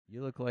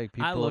You look like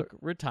people. I look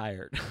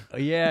retired.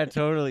 Yeah,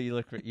 totally.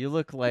 You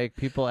look like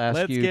people ask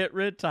Let's you. get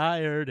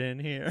retired in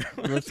here.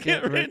 Let's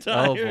get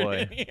retired Oh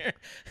boy. in here.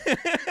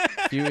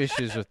 Few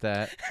issues with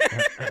that.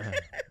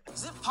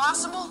 Is it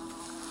possible?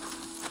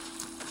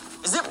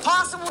 Is it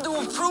possible to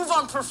improve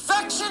on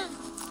perfection?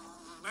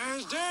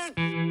 Man's dead.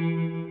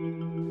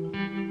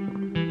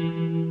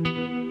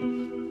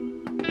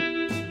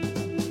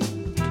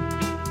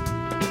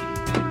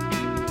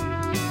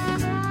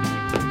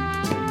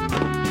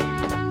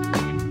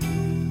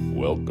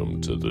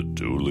 Welcome to the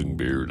Dueling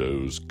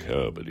Beardos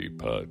Comedy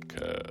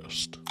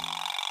Podcast.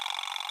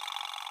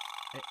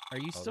 Are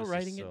you still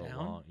writing it down?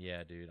 Long.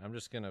 Yeah, dude. I'm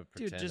just gonna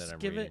pretend Dude, just that I'm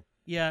give reading. it.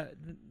 Yeah,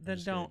 then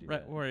don't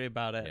that. worry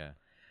about it. Yeah.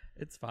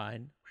 It's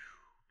fine.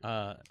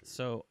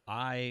 So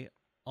I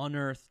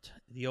unearthed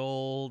the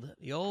old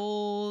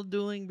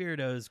Dueling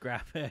Beardos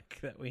graphic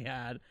that we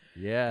had,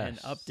 and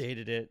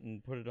updated it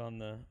and put it on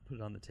the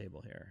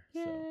table here.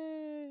 Yay!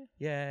 So,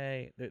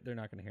 yay! They're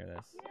not going to hear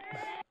this.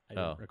 I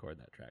didn't record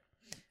that track.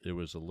 It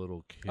was a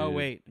little kid. Oh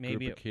wait,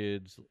 maybe group of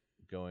kids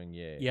going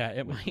yay. Yeah,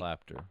 it with might.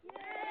 Clapter.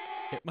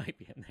 It might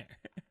be in there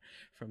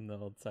from the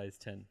old size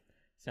 10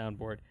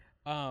 soundboard.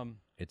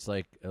 It's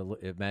like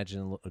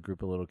imagine a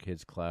group of little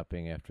kids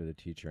clapping after the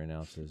teacher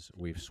announces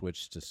we've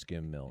switched to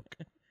skim milk.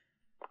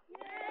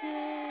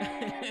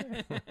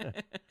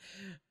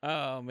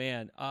 Oh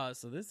man.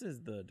 So this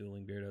is the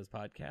Dueling Beardos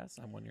podcast.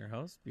 I'm one of your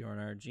hosts, Bjorn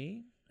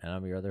RG. And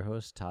I'm your other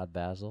host, Todd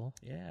Basil.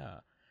 Yeah.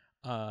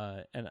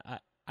 And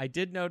I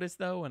did notice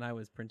though when I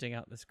was printing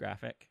out this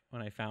graphic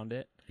when I found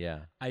it.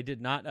 Yeah. I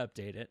did not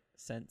update it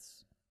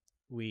since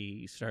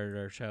we started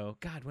our show.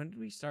 God, when did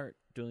we start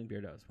Dueling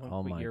Beardos?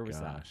 What year was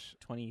that?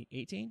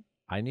 2018?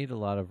 I need a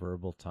lot of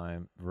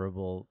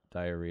verbal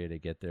diarrhea to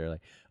get there.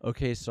 Like,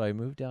 okay, so I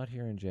moved out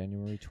here in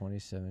January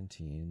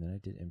 2017. Then I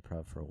did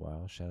improv for a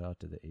while. Shout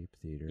out to the Ape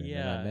Theater. And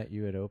then I met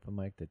you at open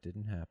mic that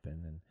didn't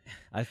happen. And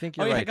I think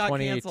you're right. It got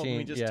 2018. canceled. And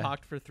we just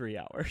talked for 3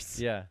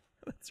 hours. Yeah,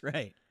 that's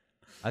right.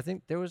 I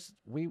think there was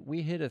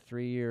we hit a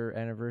 3-year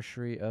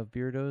anniversary of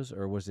Beardos,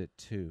 or was it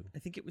 2? I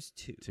think it was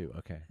 2. 2.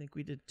 Okay. I think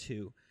we did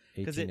 2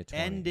 because it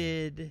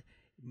ended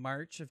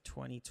March of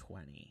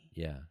 2020.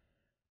 Yeah.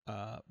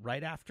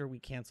 Right after we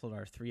canceled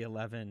our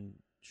 311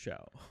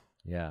 show.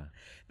 Yeah.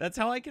 That's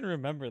how I can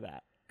remember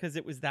that, because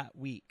it was that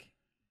week.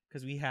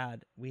 Because we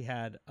had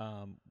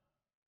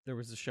there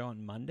was a show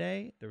on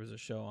Monday. There was a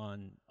show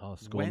on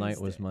School Wednesday. Night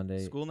was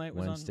Monday. School night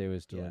was Wednesday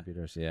was Dueling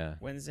Beardos. Yeah.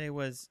 Wednesday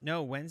was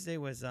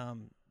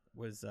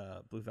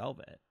Blue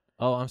Velvet.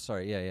 Oh, I'm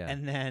sorry. Yeah.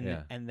 And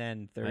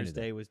then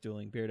Thursday was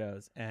Dueling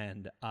Beardos,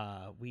 and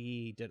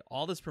we did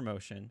all this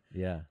promotion.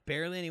 Yeah.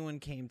 Barely anyone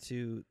came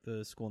to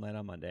the school night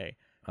on Monday.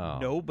 Oh.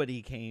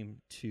 Nobody came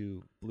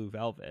to Blue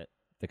Velvet.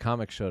 The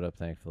comics showed up,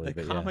 thankfully.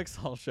 The comics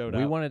all showed up.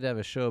 We wanted to have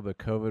a show, but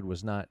COVID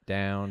was not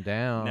down.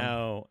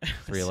 No.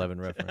 311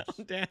 reference.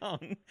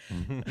 Down.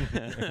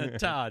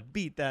 Todd,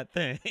 beat that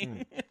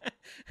thing.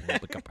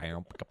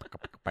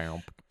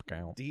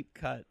 Deep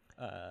cut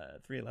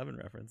 311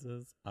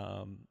 references.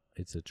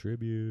 It's a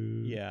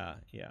tribute. Yeah.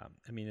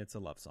 I mean, it's a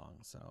love song,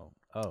 so.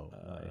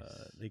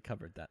 Nice. They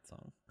covered that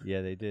song.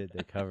 Yeah, they did.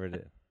 They covered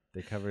it.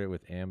 They covered it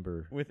with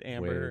Amber. With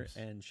Amber waves.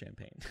 and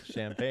champagne.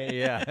 Champagne,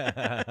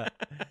 yeah.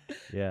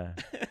 Yeah.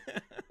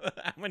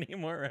 How many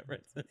more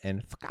references?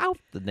 And fuck out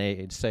the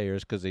naysayers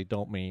because they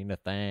don't mean a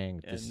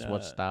thing. This is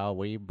what style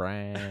we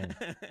bring.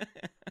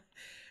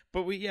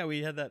 But we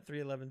had that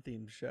 311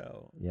 themed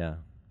show. Yeah.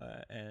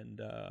 And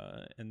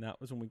that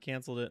was when we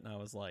canceled it, and I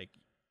was like,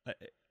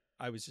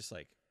 I was just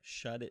like,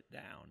 shut it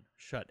down.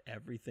 Shut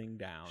everything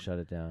down. Shut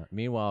it down.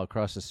 Meanwhile,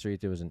 across the street,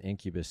 there was an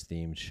Incubus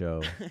themed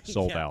show.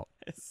 Sold out.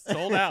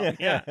 Sold out.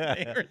 Yeah.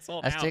 They were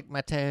sold out. I stick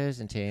my toes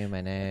into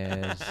my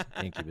nose.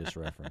 Incubus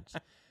reference.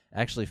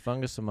 Actually,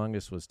 Fungus Among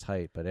Us was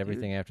tight, but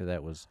everything after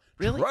that was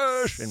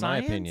trash, in my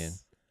opinion.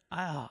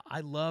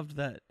 I loved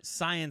that.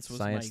 Science was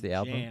Science, my the jam.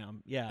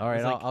 album? Yeah. All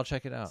right, I'll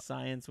check it out.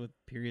 Science with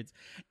periods.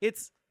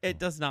 It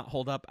does not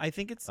hold up. I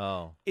think it's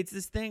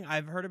this thing.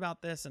 I've heard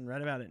about this and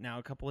read about it now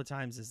a couple of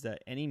times, is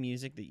that any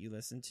music that you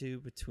listen to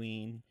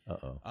between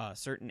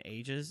certain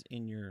ages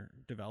in your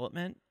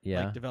development,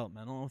 like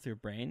developmental with your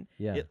brain,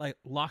 it like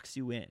locks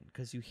you in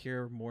because you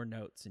hear more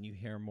notes and you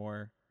hear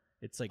more.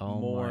 It's like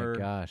more my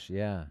gosh,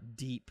 yeah,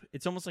 deep.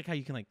 It's almost like how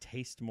you can like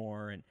taste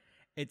more, and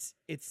it's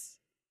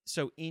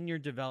so in your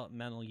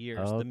developmental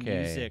years, the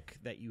music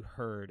that you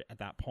heard at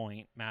that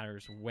point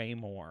matters way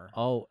more.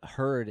 Oh,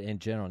 heard in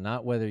general,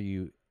 not whether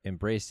you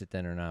embraced it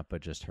then or not,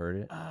 but just heard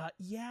it.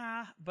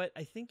 Yeah, but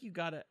I think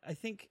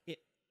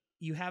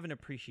you have an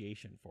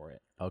appreciation for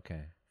it.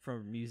 Okay.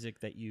 For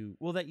music that you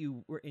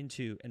were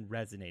into and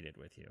resonated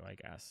with you, I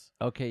guess.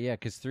 Okay, yeah,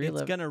 because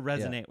 311... It's going to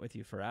resonate with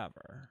you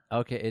forever.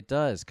 Okay, it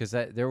does, because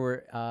there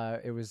were...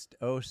 it was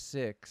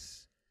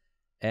 06,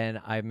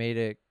 and I made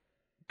a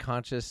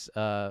conscious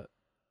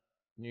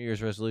New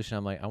Year's resolution.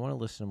 I'm like, I want to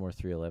listen to more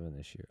 311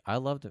 this year. I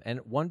loved them.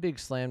 And one big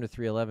slam to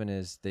 311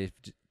 is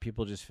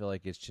people just feel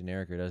like it's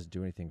generic or doesn't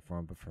do anything for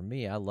them. But for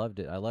me, I loved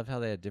it. I loved how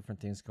they had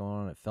different things going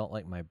on. It felt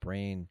like my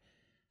brain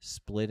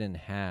split in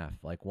half.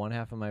 Like one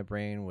half of my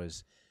brain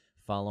was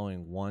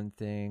following one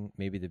thing,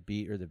 maybe the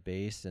beat or the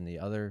bass, and the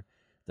other,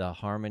 the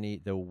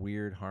harmony, the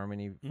weird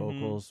harmony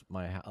vocals.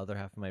 My other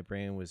half of my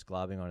brain was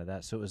globbing onto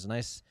that. So it was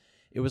nice.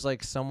 It was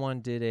like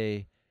someone did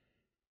a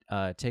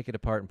take it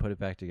apart and put it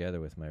back together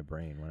with my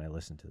brain when I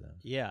listened to them.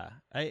 Yeah,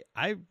 I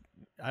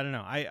don't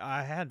know.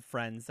 I had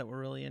friends that were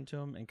really into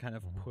them and kind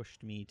of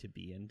pushed me to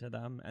be into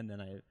them, and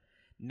then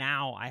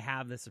now I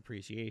have this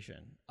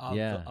appreciation of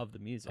the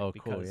music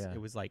because it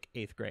was like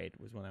 8th grade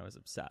was when I was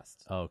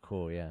obsessed. Oh,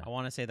 cool, yeah. I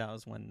want to say that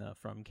was when the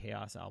From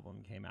Chaos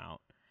album came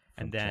out.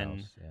 And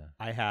then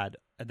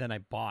I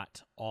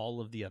bought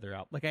all of the other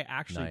albums. Like I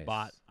actually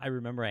bought, I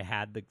remember I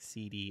had the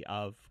CD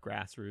of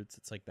Grassroots.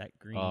 It's like that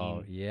green.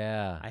 Oh,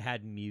 yeah. I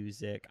had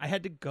music. I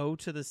had to go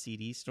to the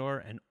CD store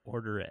and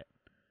order it.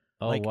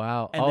 Oh,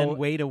 wow. And then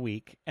wait a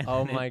week and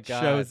then my it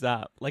God. shows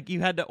up. Like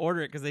you had to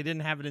order it because they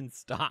didn't have it in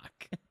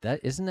stock.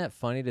 Isn't that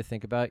funny to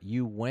think about?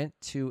 You went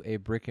to a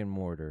brick and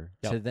mortar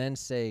to then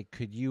say,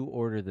 could you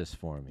order this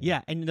for me?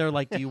 Yeah. And they're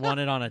like, do you want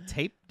it on a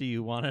tape? Do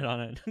you want it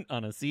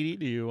on a CD?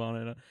 Do you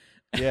want it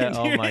Yeah,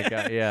 oh my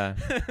God, yeah.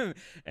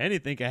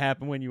 Anything can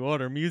happen when you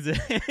order music.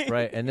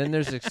 Right, and then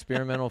there's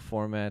experimental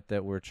format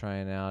that we're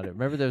trying out.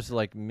 Remember those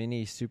like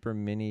super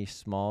mini,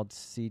 small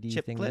CD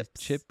chip things?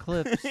 Clips. Chip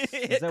clips.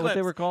 Is that what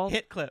they were called?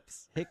 Hit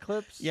clips. Hit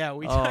clips? Yeah,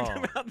 we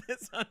talked about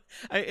this.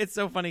 It's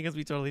so funny because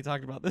we totally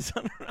talked about this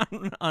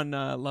on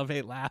Love,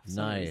 Hate, Laughs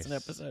on a recent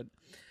episode.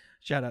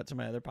 Shout out to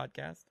my other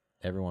podcast.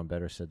 Everyone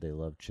better said they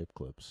love chip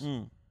clips.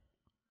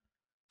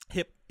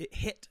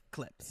 Hit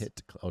clips.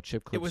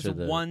 Chip clips. It was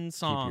one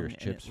song. Keep your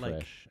chips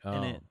fresh.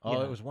 It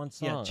was one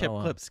song. Yeah, chip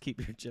clips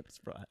keep your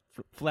chips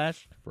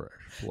fresh.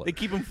 They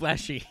keep them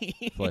fleshy.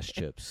 Flesh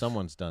chips.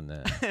 Someone's done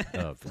that.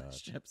 Oh, flesh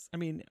God. chips. I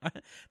mean,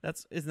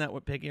 isn't that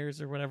what pig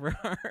ears or whatever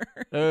are?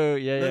 Oh,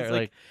 yeah, yeah.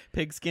 Like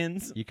pig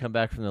skins. You come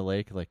back from the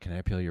lake, like, can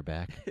I peel your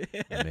back?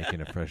 I'm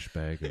making a fresh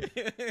bag of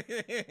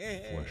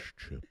flesh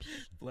chips.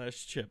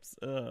 Flesh chips.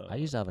 I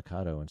use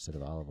avocado instead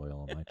of olive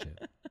oil on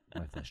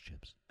my flesh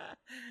chips.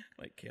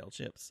 Like kale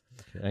chips.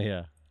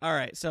 Yeah. All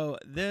right, so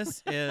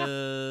this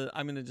is.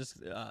 I'm gonna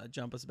just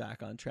jump us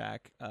back on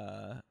track.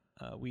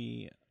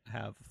 We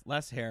have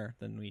less hair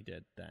than we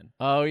did then.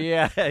 Oh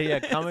yeah, yeah.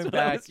 Coming That's what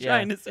back. I was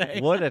trying to say.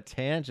 What a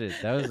tangent!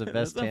 That was the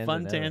best. That was a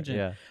fun ever. tangent.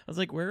 Yeah. I was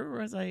like, where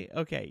was I?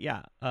 Okay,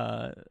 yeah.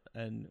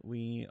 And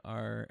we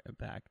are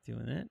back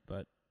doing it,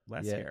 but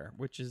less hair,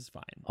 which is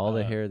fine. All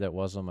the hair that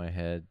was on my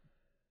head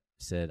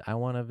said, "I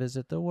want to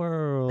visit the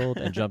world,"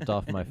 and jumped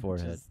off my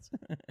forehead.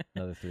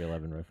 Another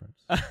 311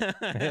 reference.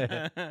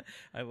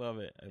 I love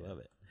it. I love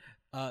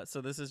it.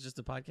 So this is just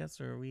a podcast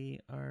where we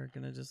are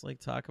gonna just like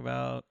talk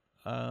about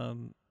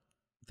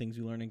things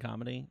we learn in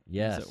comedy.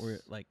 Yes. That we're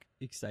like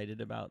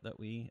excited about that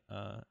we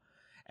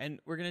and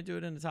we're gonna do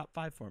it in a top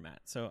 5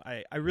 format. So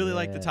I really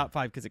like the top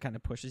 5 because it kind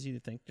of pushes you to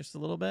think just a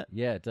little bit.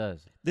 Yeah, it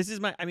does. This is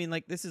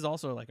this is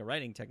also like a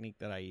writing technique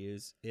that I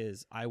use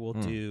is I will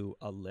do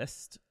a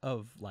list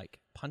of like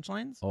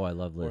punchlines. Oh, I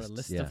love lists. Or a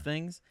list of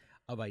things.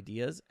 Of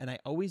ideas, and I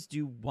always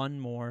do one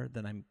more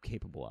than I'm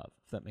capable of.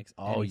 If that makes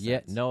any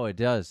sense. No, it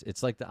does.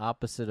 It's like the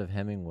opposite of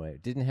Hemingway.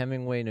 Didn't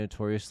Hemingway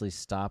notoriously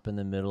stop in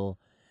the middle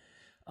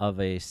of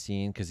a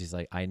scene because he's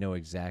like, I know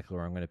exactly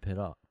where I'm going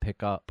to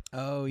pick up.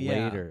 Oh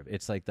yeah. Later,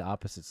 it's like the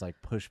opposite. It's like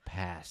push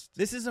past.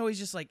 This is always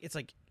just like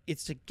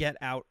it's to get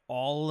out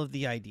all of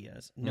the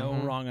ideas, no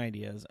wrong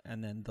ideas,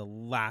 and then the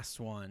last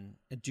one,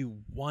 do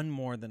one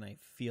more than I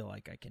feel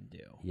like I can do.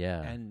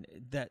 Yeah. And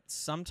that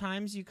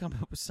sometimes you come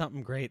up with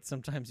something great,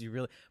 sometimes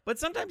but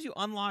sometimes you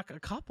unlock a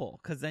couple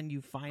because then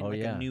you find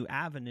a new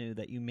avenue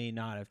that you may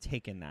not have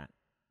taken that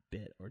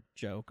bit or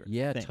joke or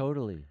thing.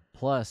 Totally.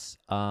 Plus,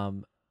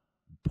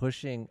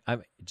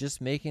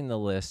 just making the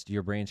list,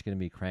 your brain's going to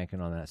be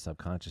cranking on that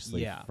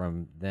subconsciously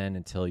from then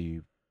until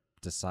you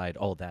decide,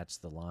 oh, that's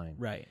the line.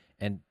 Right.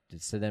 And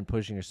so then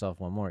pushing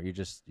yourself one more,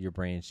 your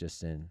brain's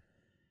just in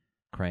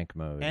crank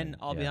mode. And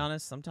I'll be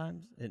honest,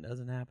 sometimes it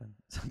doesn't happen.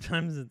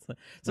 Sometimes it's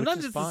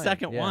the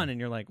second one and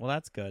you're like, well,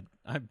 that's good.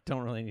 I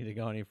don't really need to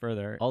go any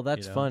further. Oh,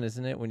 that's fun,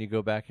 isn't it? When you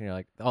go back and you're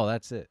like, oh,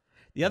 that's it.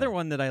 The other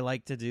one that I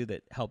like to do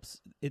that helps,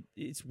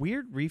 it's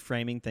weird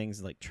reframing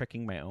things, like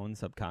tricking my own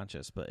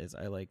subconscious, but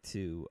I like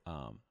to,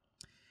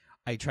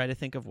 I try to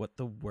think of what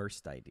the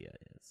worst idea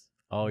is.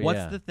 Oh, yeah.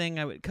 What's the thing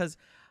because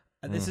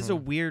this is a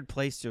weird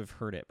place to have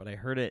heard it, but I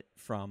heard it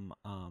from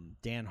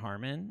Dan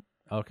Harmon.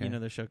 Okay. You know,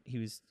 the show, he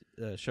was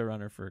the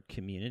showrunner for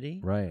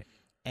Community. Right.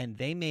 And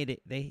they made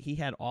it, he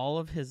had all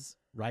of his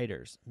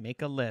writers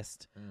make a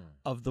list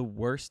of the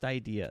worst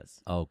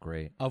ideas. Oh,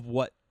 great. Of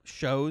what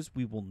shows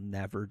we will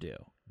never do.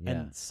 Yeah.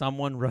 And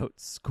someone wrote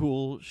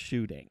school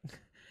shooting.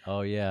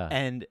 Oh, yeah.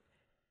 And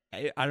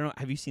I don't know.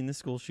 Have you seen the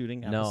school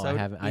shooting episode? No, I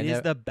haven't. It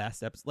is the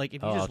best episode. Like,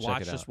 if you just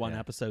watch just one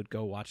episode,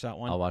 go watch that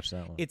one. I'll watch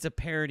that one. It's a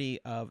parody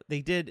of,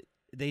 they did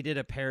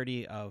a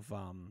parody of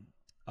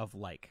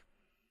like,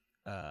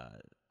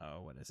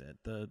 what is it?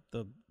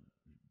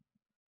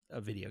 A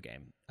video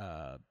game,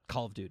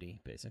 Call of Duty,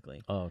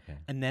 basically. Oh, okay.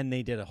 And then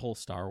they did a whole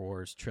Star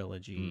Wars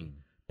trilogy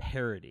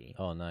parody.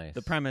 Oh, nice.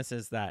 The premise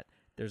is that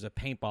there's a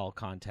paintball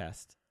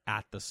contest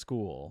at the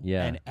school.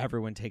 Yeah. And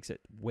everyone takes it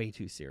way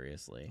too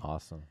seriously.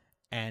 Awesome.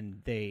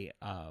 And they,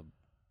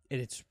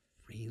 it's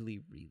really,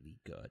 really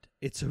good.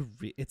 It's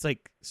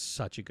like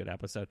such a good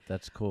episode.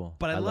 That's cool.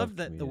 But I love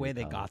that the way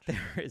they got there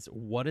is,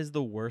 what is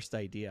the worst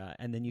idea?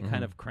 And then you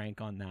kind of crank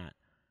on that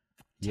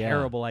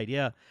terrible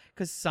idea.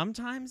 Because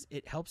sometimes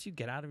it helps you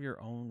get out of your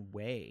own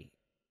way.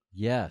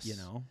 Yes. You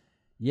know?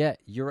 Yeah,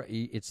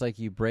 it's like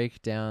you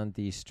break down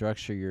the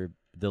structure,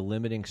 the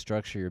limiting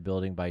structure you're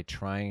building by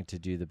trying to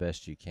do the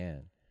best you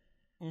can.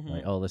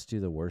 Like, oh, let's do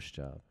the worst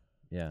job.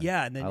 Yeah.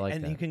 Yeah, and then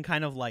like you can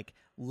kind of like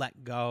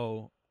let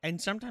go. And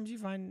sometimes you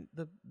find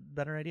the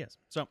better ideas.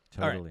 So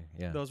totally, all right,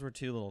 yeah. Those were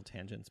two little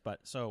tangents. But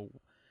so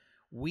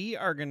we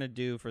are going to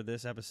do for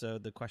this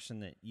episode the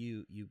question that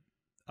you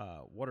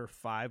what are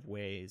 5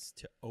 ways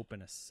to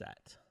open a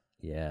set?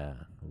 Yeah,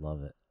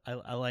 love it.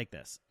 I like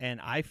this.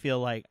 And I feel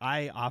like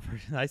I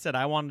said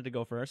I wanted to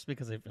go first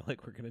because I feel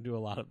like we're going to do a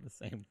lot of the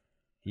same.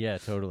 Yeah,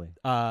 totally.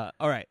 All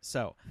right.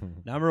 So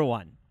number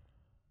 1,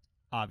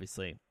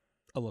 obviously,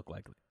 a look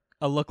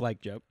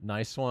like joke.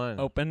 Nice one.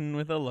 Open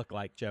with a look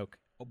like joke.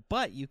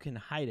 But you can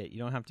hide it. You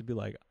don't have to be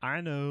like,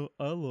 I know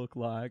I look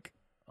like.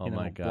 Oh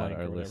my God!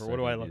 Our whatever. What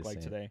do I look like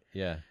today?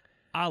 Yeah,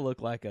 I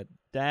look like a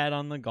dad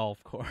on the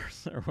golf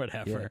course or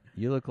whatever. Yeah.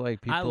 You look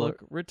like people. I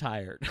look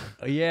retired.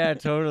 Yeah,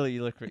 totally.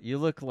 You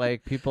look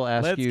like people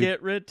ask Let's you. Let's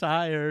get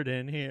retired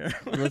in here.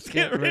 Let's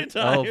get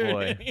retired. Oh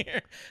boy. In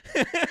here.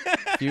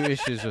 Few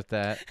issues with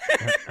that.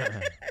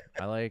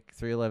 I like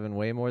 311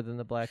 way more than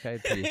the Black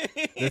Eyed Peas.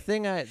 The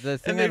thing and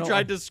they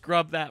tried to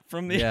scrub that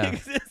from the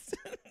existence.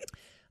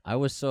 I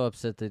was so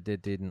upset that they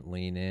didn't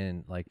lean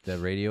in. Like the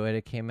radio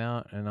edit came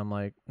out, and I'm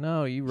like,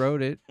 no, you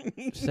wrote it.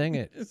 Sing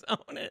it. Just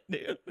own it,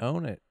 dude.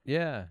 Own it.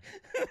 Yeah.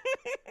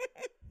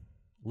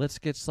 Let's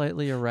Get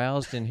Slightly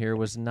Aroused in Here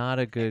was not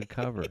a good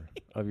cover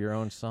of your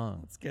own song.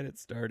 Let's get it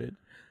started.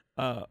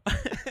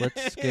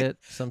 Let's get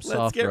some soft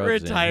Let's get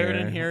rubs retired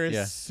in here.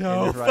 Is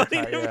so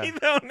funny to me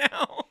though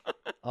now.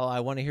 Oh,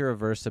 I want to hear a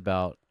verse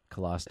about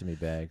colostomy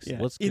bags.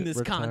 Yeah. Let's in this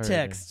retired.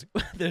 Context,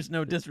 there's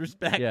no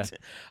disrespect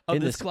of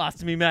in this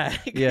colostomy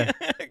bag. Yeah.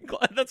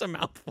 That's a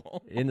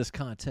mouthful. In this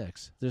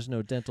context, there's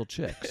no dental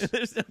checks.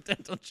 There's no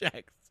dental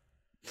checks.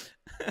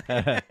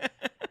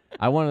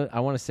 I want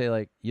to say,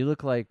 like, you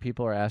look like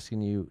people are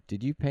asking you,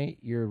 did you paint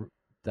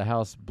the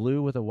house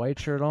blue with a white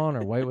shirt on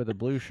or white with a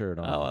blue shirt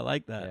on? Oh, I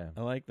like that. Yeah.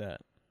 I like that.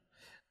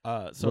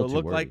 So a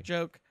look like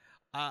joke.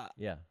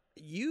 Yeah.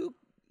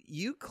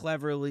 You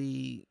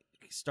cleverly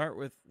start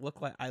with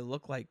I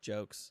look like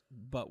jokes,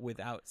 but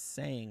without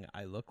saying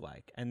I look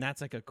like, and that's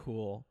like a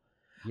cool.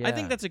 Yeah. I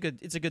think that's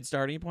it's a good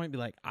starting point. Be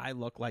like, I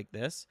look like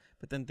this,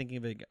 but then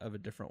thinking of a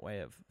different way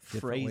of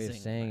phrasing, way of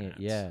saying it.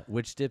 Yeah,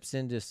 which dips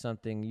into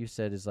something you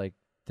said is like,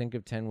 think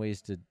of 10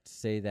 ways to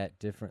say that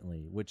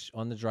differently. Which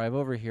on the drive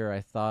over here, I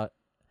thought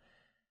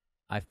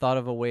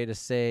of a way to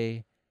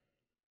say,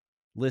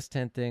 list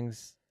 10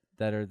 things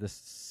that are the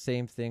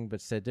same thing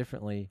but said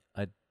differently,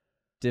 a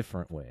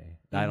different way.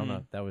 I don't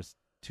know. That was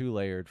too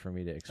layered for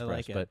me to express. I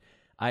like it. But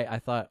I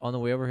thought on the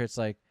way over here, it's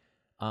like,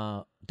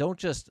 don't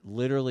just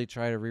literally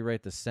try to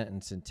rewrite the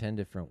sentence in 10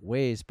 different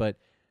ways, but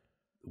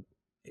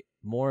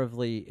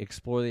morally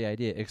explore the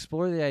idea.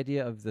 Explore the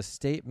idea of the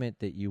statement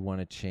that you want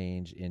to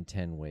change in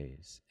 10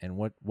 ways. And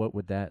what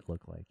would that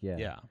look like? Yeah.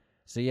 Yeah.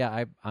 So yeah,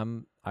 I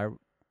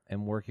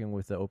am working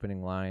with the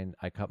opening line,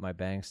 I cut my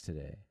bangs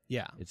today.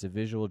 Yeah. It's a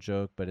visual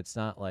joke, but it's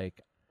not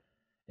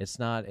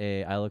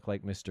I look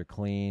like Mr.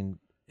 Clean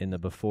in the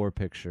before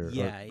picture.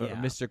 Or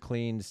Mr.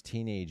 Clean's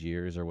teenage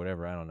years or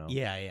whatever, I don't know.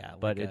 Yeah.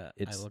 But I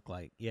look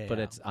like But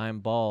it's I'm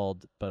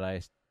bald, but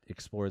I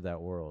explored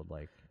that world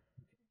like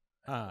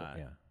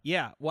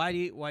yeah. Why do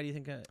you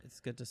think it's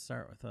good to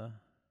start with a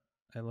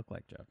I look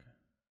like joke?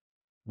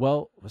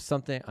 Well,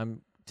 something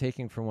I'm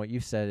taking from what you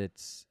said,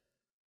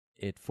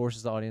 it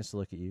forces the audience to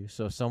look at you.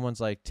 So if someone's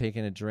like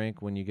taking a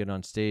drink when you get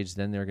on stage,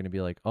 then they're going to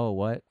be like, "Oh,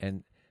 what?"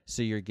 And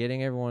so you're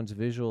getting everyone's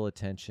visual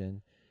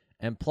attention,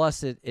 and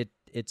plus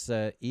it's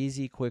a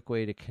easy, quick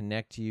way to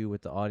connect you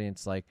with the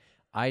audience. Like,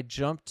 I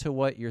jumped to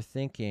what you're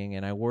thinking,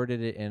 and I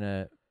worded it in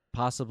a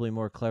possibly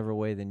more clever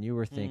way than you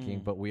were thinking,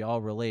 but we all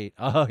relate.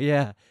 Oh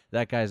yeah,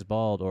 that guy's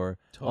bald, or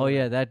oh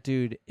yeah, that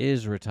dude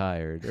is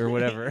retired, or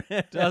whatever.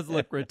 Does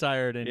look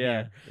retired in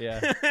here. Yeah,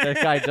 that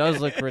guy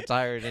does look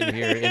retired in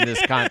here. In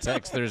this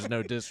context, there's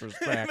no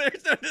disrespect.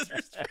 There's no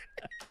disrespect.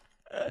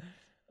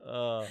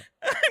 I'm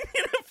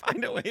gonna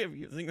find a way of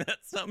using that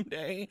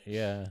someday.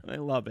 Yeah, I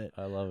love it.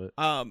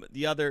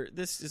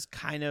 This is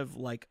kind of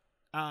like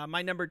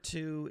my number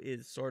 2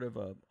 is sort of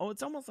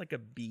it's almost like a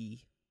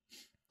B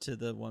to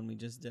the one we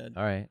just did.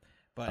 All right.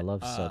 But I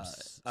love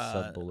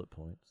sub bullet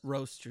points.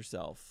 Roast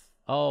yourself.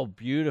 Oh,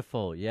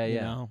 beautiful. Yeah, you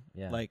yeah. know?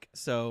 Yeah. Like,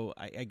 so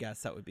I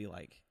guess that would be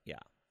like, yeah.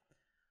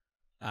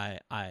 I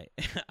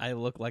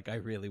look like I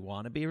really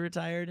want to be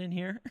retired in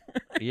here.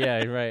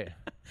 Yeah, right.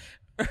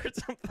 or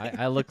something.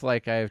 I look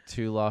like I have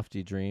too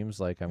lofty dreams,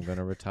 like I'm going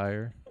to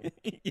retire.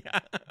 Yeah.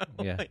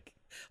 Yeah.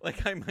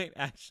 Like I might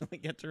actually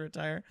get to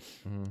retire.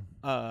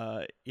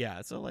 Mm-hmm.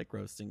 Yeah, so like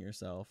roasting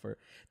yourself. Or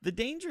the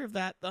danger of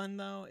that then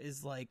though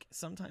is like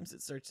sometimes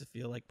it starts to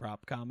feel like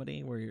prop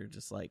comedy where you're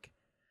just like,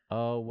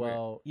 oh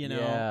well,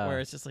 where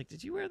it's just like,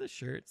 did you wear the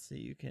shirt so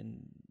you can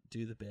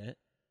do the bit?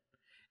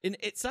 And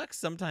it sucks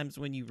sometimes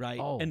when you write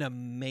an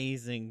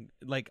amazing,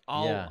 like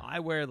I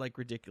wear like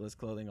ridiculous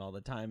clothing all the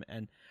time,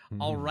 and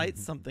I'll write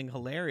something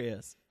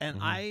hilarious.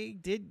 And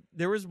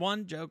there was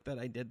one joke that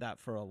I did that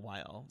for a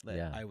while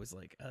that I was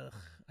like, ugh,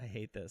 I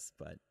hate this,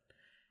 but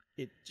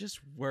it just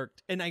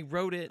worked. And I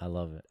wrote it. I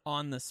love it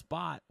on the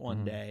spot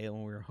one day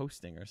when we were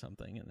hosting or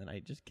something, and then I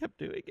just kept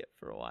doing it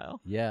for a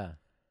while. Yeah.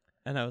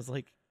 And I was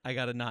like, I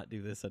got to not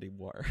do this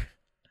anymore.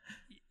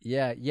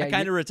 Yeah. I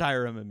kind of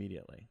retire him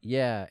immediately.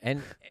 Yeah.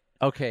 And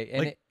okay.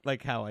 And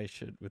like how I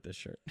should with this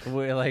shirt.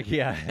 We're like,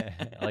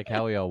 like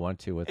how we all want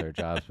to with our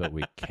jobs, but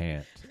we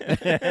can't.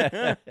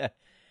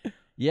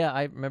 Yeah.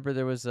 I remember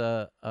there was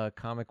a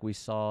comic we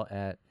saw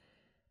at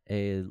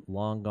a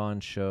long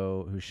gone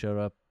show who showed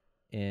up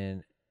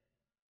in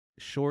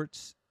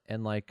shorts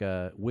and like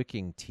a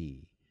wicking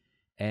tee.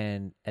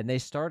 And they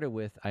started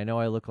with, I know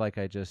I look like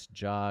I just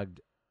jogged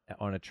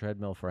on a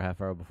treadmill for a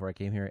half hour before I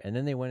came here. And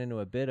then they went into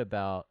a bit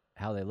about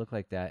how they look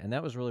like that. And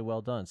that was really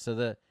well done. So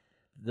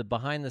the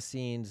behind the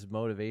scenes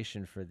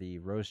motivation for the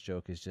roast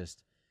joke is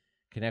just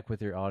connect with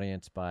your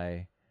audience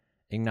by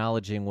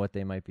acknowledging what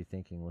they might be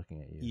thinking looking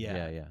at you.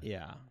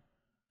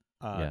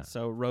 Yeah.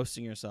 So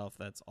roasting yourself,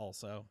 that's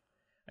also,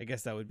 I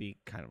guess that would be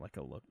kind of like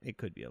a look. It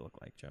could be a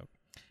look-like joke.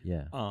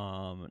 Yeah.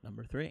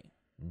 Number 3.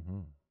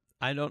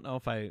 I don't know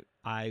if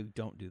I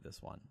don't do this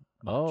one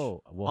much.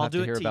 Oh, we'll have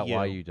to hear about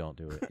why you don't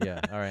do it. Yeah.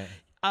 All right.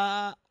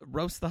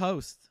 Roast the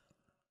host.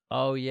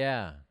 Oh,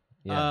 yeah.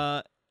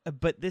 Yeah.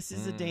 But this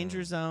is a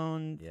danger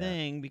zone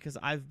thing because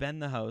I've been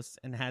the host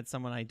and had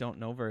someone I don't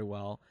know very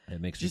well. It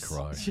makes me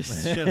cry.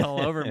 Just shit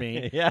all over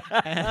me.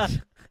 Yeah.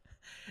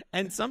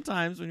 And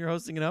sometimes when you're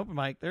hosting an open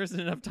mic, there isn't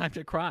enough time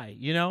to cry,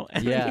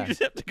 And Yeah. you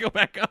just have to go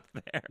back up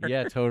there.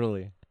 Yeah,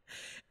 totally.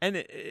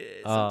 And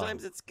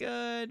sometimes it's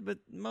good, but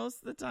most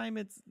of the time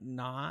it's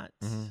not.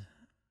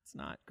 It's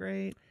not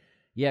great.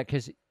 Yeah,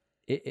 because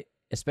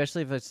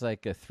especially if it's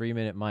like a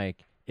 3-minute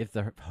mic, if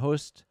the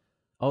host,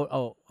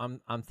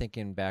 I'm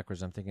thinking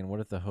backwards. I'm thinking, what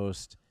if the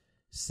host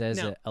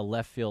says a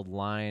left field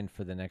line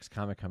for the next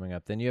comic coming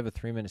up? Then you have a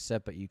 3-minute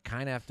set, but you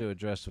kind of have to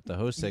address what the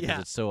host said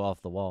because it's so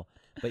off the wall.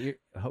 But you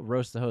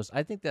roast the host.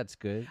 I think that's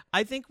good.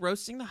 I think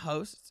roasting the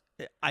host.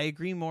 I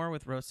agree more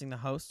with roasting the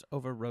host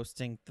over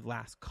roasting the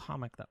last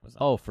comic that was on.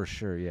 Oh, for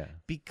sure, yeah.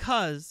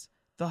 Because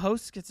the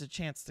host gets a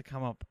chance to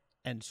come up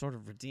and sort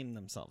of redeem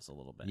themselves a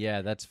little bit.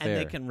 Yeah, that's fair. And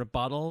they can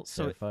rebuttal,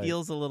 so it fight.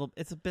 feels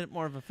it's a bit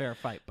more of a fair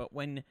fight. But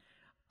when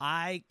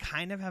I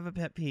kind of have a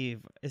pet peeve,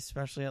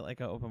 especially at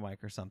like an open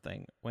mic or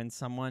something, when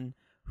someone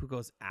who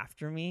goes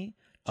after me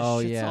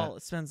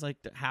spends like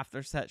half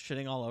their set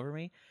shitting all over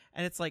me.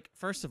 And it's like,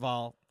 first of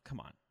all, come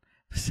on.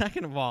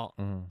 Second of all,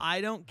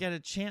 I don't get a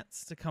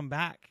chance to come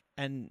back.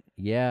 And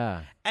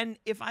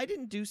if I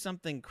didn't do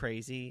something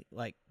crazy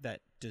like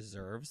that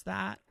deserves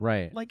that,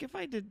 right? Like if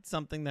I did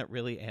something that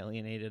really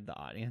alienated the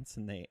audience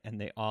and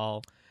they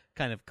all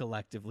kind of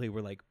collectively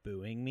were like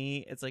booing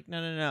me, it's like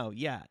no,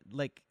 yeah,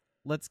 like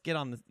let's get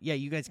on the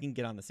you guys can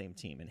get on the same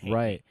team and hate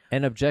me.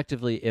 And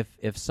objectively,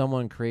 if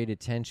someone created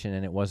tension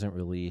and it wasn't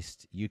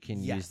released, you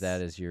can use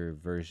that as your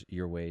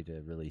way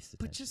to release the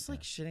tension. But just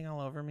like shitting all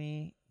over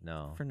me,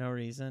 no, for no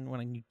reason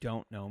when you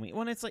don't know me.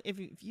 When it's like if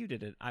you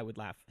did it, I would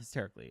laugh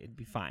hysterically. It'd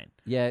be fine.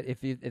 Yeah, if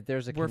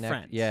there's a we're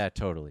friends. Yeah,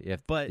 totally.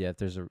 If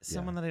there's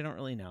someone that I don't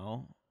really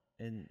know,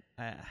 and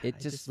it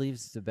just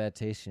leaves the bad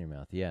taste in your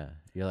mouth. Yeah,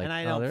 you're like, and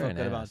I don't feel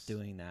good about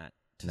doing that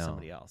to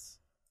somebody else.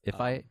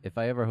 If I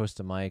ever host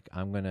a mic,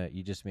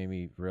 you just made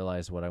me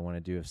realize what I want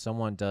to do. If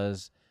someone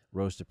does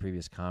roast a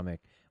previous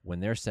comic, when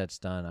their set's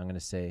done, I'm going to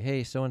say,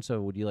 hey, so-and-so,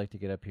 would you like to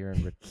get up here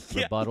and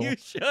rebuttal? You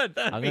should.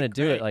 I'm going to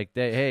do it like,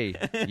 hey,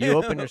 you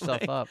open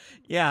yourself up.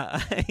 Yeah,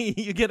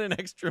 you get an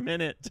extra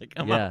minute to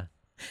come up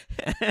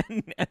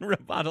and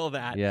rebuttal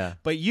that. Yeah.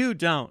 But you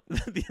don't.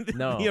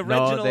 The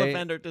original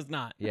offender does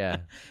not. Yeah.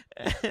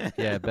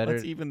 Yeah, better.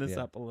 Let's even this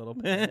up a little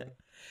bit.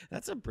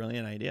 That's a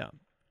brilliant idea.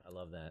 I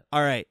love that.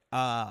 All right.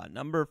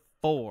 Number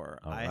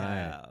 4. I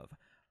have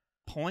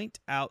point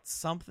out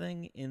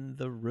something in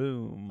the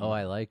room. Oh,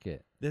 I like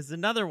it. There's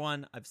another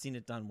one. I've seen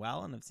it done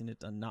well, and I've seen it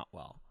done not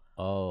well.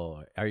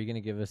 Oh, are you going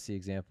to give us the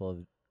example of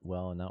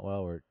well and not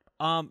well, or?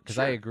 Because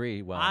sure. I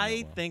agree. Well,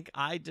 I think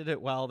I did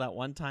it well. That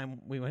one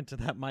time we went to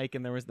that mic,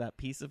 and there was that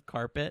piece of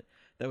carpet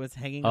that was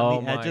hanging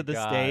on the edge of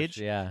the stage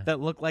that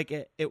looked like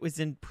it was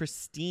in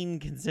pristine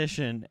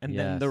condition, and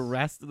then the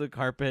rest of the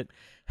carpet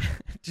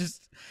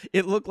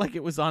it looked like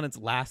it was on its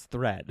last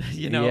thread.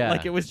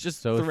 Like it was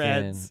just so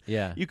threads. Thin.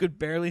 Yeah, you could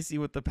barely see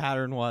what the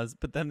pattern was,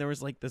 but then there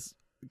was like this,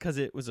 because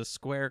it was a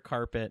square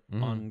carpet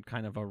on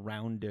kind of a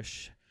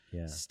roundish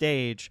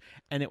stage,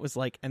 and it was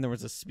like, and there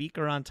was a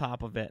speaker on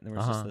top of it, and there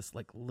was just this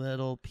like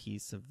little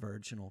piece of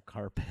virginal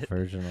carpet.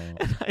 Virginal.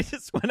 And I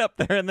just went up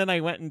there, and then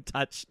I went and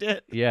touched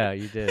it. Yeah,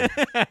 you did.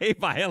 I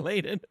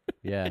violated.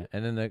 Yeah,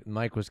 and then the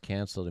mic was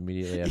canceled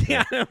immediately after.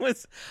 Yeah, it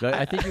was. But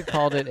I think you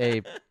called it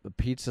a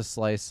pizza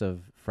slice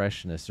of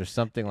freshness or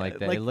something like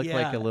that. It looked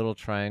like a little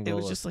triangle. It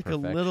was just like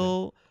perfection. a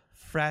little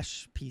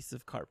fresh piece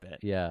of carpet.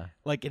 Yeah.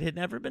 Like it had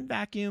never been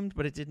vacuumed,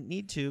 but it didn't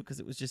need to because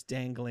it was just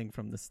dangling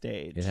from the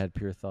stage. It had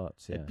pure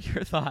thoughts. Yeah.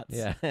 Pure thoughts.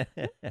 Yeah.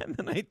 And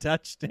then I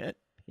touched it.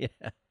 Yeah.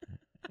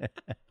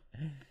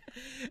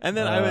 And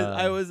then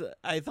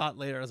I thought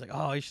later, I was like,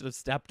 oh, I should have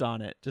stepped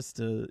on it just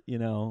to,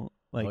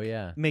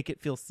 make it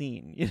feel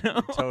seen,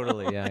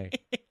 Totally. Yeah.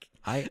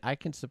 I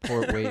can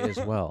support weight as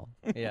well.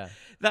 Yeah.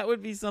 That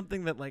would be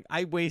something that like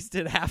I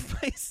wasted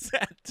half my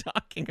set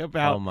talking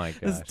about. Oh my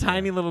gosh, this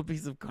tiny little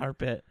piece of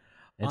carpet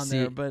on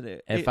there. But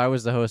if I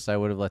was the host, I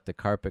would have let the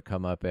carpet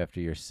come up after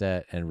your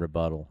set and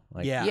rebuttal.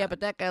 Like, yeah, but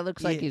that guy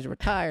looks like he's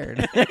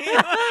retired.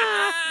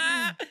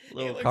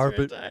 Little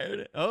carpet.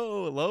 Retired.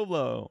 Oh, low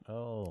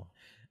blow.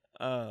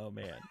 Oh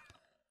man.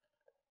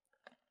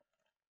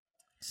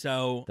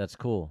 So that's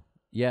cool.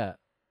 Yeah.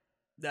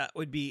 That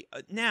would be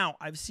now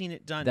I've seen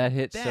it done. That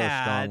hit bad.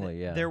 so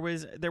strongly. Yeah. There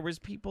was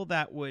people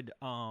that would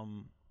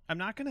I'm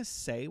not gonna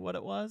say what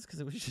it was because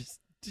it was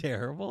just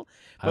terrible.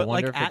 But I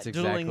wonder like if at it's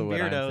exactly Dueling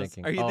what I'm Beardos,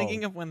 thinking. are you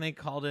thinking of when they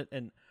called it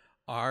an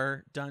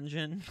R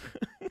dungeon?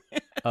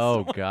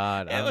 Oh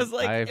God! It was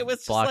like I've it was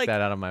just blocked like,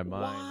 that out of my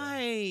mind.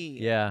 Why?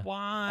 Yeah.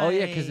 Why? Oh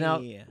yeah, because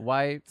now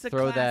why it's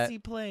throw a classy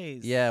that?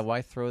 place. Yeah,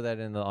 why throw that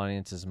in the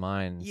audience's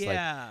mind? It's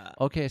yeah.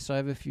 Like, okay, so I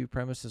have a few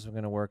premises I'm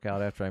going to work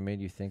out after I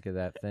made you think of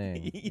that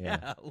thing.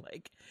 Yeah,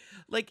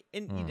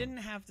 and you didn't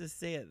have to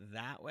say it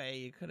that way.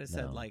 You could have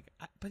said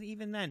but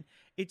even then,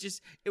 it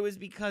was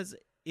because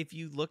if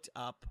you looked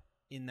up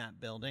in that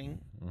building,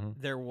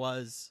 there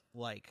was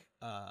like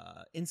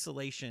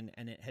insulation,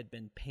 and it had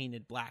been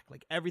painted black.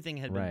 Like everything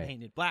had been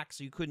painted black,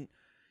 so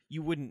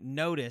you wouldn't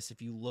notice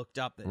if you looked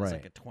up that it's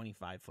like a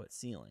 25-foot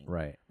ceiling.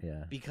 Right.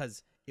 Yeah.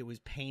 Because it was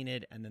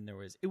painted, and then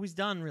it was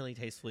done really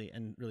tastefully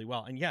and really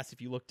well. And yes,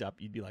 if you looked up,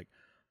 you'd be like,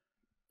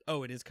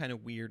 oh, it is kind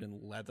of weird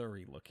and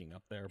leathery looking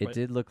up there. It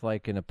did look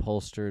like an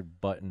upholstered,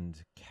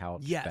 buttoned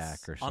couch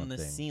back or something. on the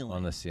ceiling.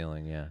 On the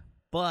ceiling, yeah.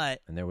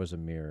 And there was a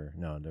mirror.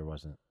 No, there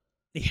wasn't.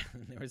 Yeah,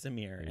 there was a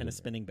mirror and a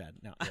spinning bed.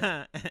 No.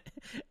 Yeah.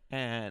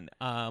 And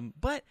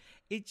but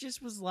it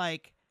just was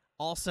like,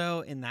 also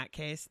in that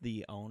case,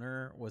 the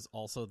owner was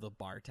also the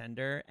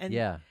bartender.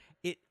 And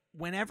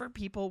whenever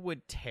people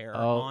would tear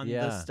on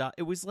the stuff,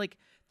 it was like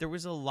there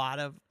was a lot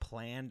of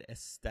planned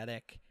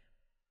aesthetic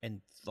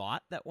and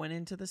thought that went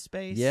into the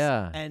space.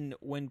 Yeah. And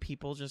when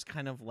people just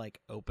kind of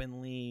like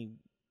openly,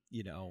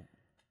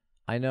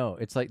 I know.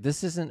 It's like,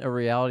 this isn't a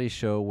reality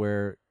show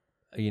where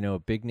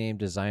big name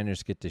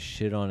designers get to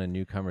shit on a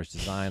newcomer's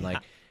design.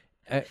 Like,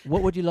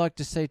 what would you like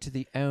to say to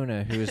the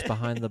owner who is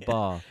behind the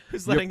bar?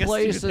 Who's letting us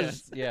do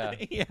this? Yeah.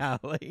 Yeah,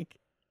 like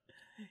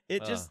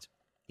it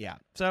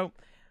So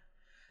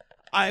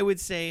I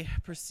would say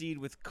proceed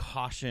with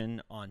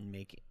caution on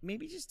making.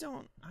 Maybe just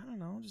don't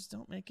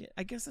make it.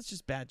 I guess that's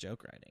just bad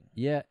joke writing.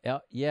 Yeah,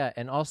 yeah.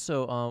 And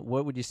also,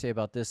 what would you say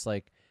about this?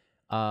 Like,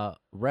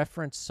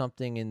 reference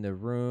something in the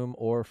room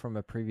or from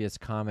a previous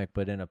comic,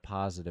 but in a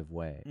positive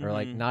way, or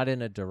like not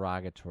in a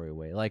derogatory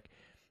way. Like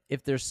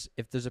if there's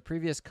a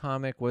previous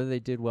comic, whether they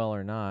did well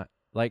or not,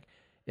 like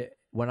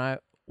when I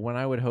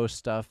would host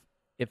stuff,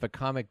 if a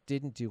comic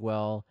didn't do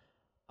well,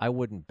 I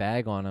wouldn't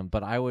bag on them,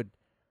 but I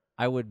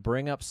would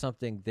bring up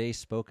something they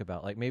spoke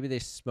about. Like maybe they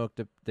spoke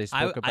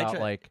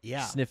about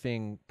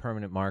sniffing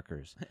permanent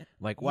markers.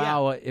 Like,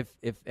 wow,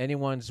 if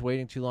anyone's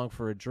waiting too long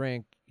for a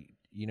drink,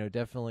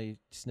 definitely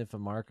sniff a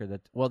marker.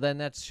 Then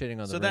that's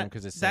shitting on the room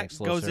because it's saying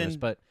slow service. That goes in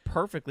but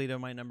perfectly to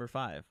my number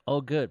 5.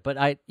 Oh, good.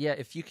 But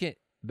if you can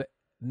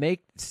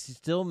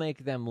still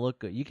make them look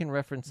good. You can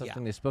reference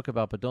something they spoke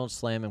about, but don't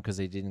slam them because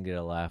they didn't get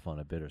a laugh on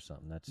a bit or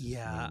something. That's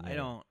I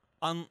don't.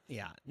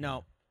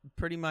 No,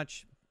 pretty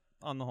much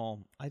on the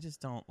whole, I just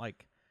don't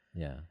like.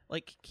 Yeah.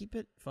 Like keep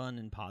it fun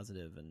and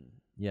positive,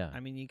 and I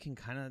mean, you can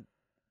kind of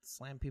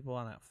slam people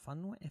on a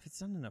fun way if it's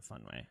done in a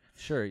fun way.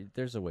 Sure,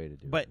 there's a way to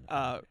do it.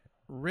 But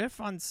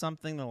riff on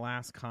something the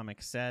last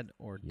comic said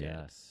or did.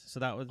 Yes. So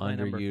that was my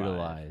number 5.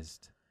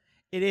 Underutilized.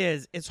 It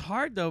is. It's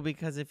hard though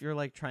because if you're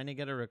like trying to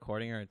get a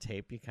recording or a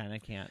tape, you kind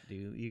of can't do.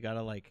 You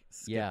gotta like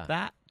skip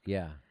that.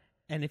 Yeah.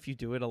 And if you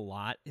do it a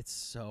lot, it's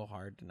so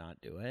hard to not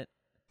do it.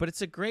 But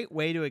it's a great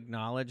way to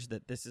acknowledge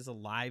that this is a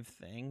live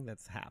thing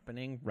that's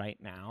happening right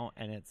now,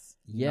 and it's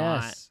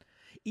not.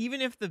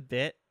 Even if the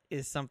bit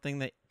is something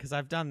that, because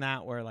I've done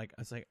that where like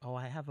I was like, oh,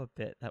 I have a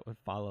bit that would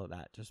follow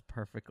that just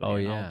perfectly. Oh,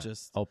 and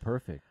yeah.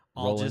 Perfect.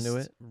 Roll into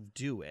it.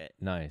 Do it.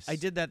 Nice. I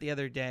did that the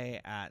other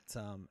day at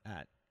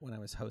when I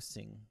was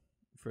hosting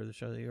for the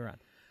show that you were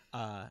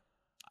on.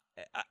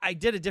 I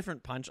did a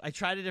different punch. I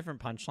tried a different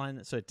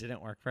punchline, so it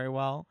didn't work very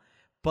well.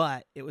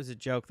 But it was a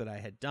joke that I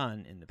had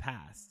done in the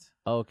past.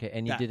 Okay,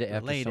 and you did it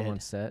after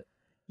someone's set?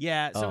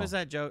 Yeah, so it was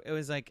that joke. It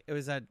was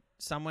that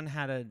someone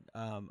had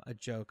a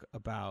joke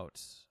about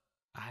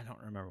I don't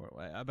remember what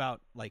way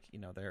about like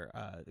their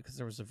because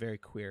there was a very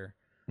queer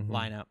Mm-hmm.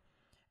 lineup,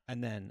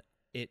 and then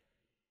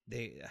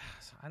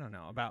I don't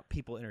know about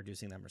people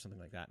introducing them or something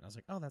like that, and I was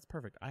like, oh, that's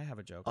perfect. I have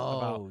a joke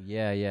about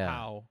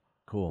how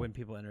cool when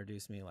people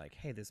introduce me like,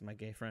 hey, this is my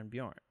gay friend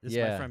Bjorn. This is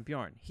my friend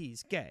Bjorn.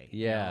 He's gay.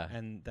 Yeah,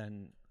 and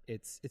then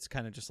it's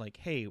kind of just like,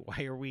 hey,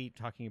 why are we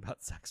talking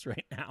about sex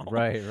right now?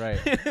 Right.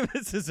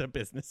 This is a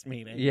business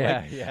meeting.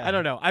 Yeah, like, yeah. I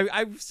don't know.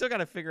 I've still got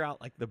to figure out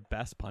like the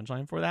best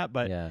punchline for that,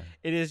 but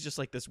it is just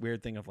like this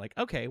weird thing of like,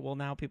 okay, well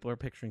now people are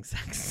picturing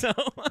sex, so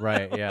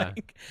right, yeah.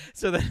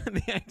 So then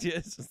the idea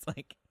is just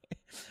like,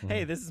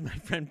 hey, this is my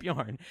friend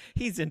Bjorn.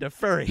 He's into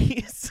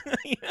furries.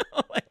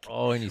 Like,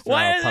 and you throw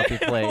out puppy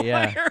play.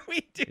 Yeah. Why are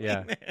we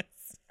doing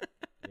this?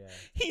 Yeah.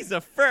 He's a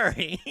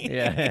furry.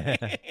 Yeah.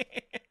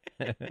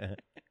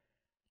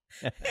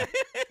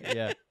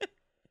 Yeah.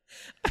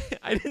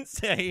 I didn't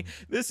say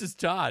this is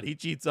Todd. He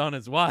cheats on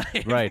his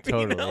wife. Right.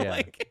 Totally. Yeah.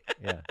 Like,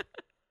 yeah.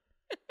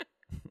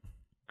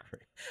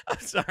 I'm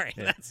sorry.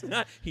 Yeah. That's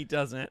not. He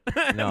doesn't.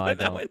 No, I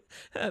don't.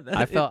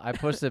 I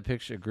posted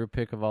a group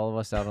pic of all of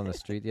us out on the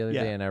street the other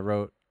day, and I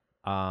wrote,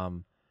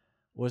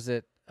 was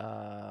it?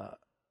 Why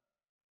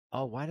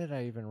did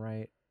I even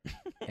write?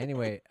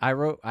 Anyway, I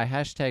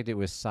hashtagged it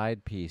with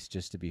side piece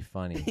just to be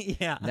funny.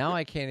 Yeah. Now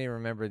I can't even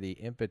remember the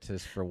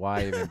impetus for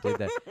why I even did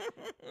that.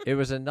 It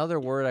was another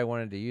word I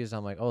wanted to use.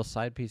 I'm like, oh,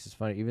 side piece is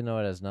funny, even though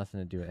it has nothing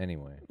to do with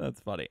anyway.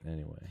 That's funny.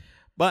 Anyway.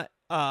 But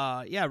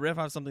riff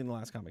off something the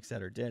last comic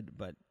said or did,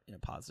 but in a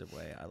positive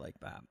way. I like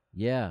that.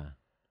 Yeah.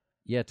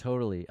 Yeah,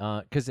 totally.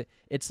 Because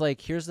it's like,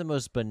 here's the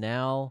most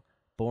banal,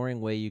 boring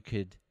way you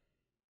could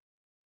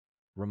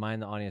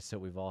remind the audience that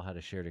we've all had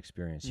a shared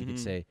experience. You could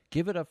say,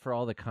 give it up for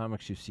all the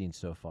comics you've seen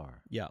so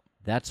far. Yeah.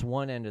 That's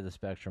one end of the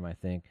spectrum, I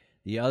think.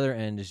 The other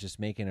end is just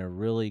making a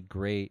really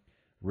great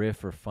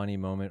riff or funny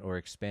moment or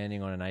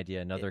expanding on an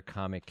idea another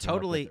comic came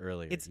up with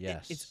earlier.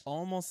 It's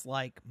almost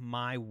like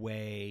my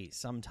way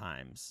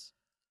sometimes.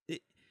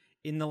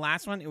 In the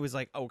last one, it was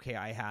like, okay,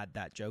 I had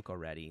that joke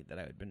already that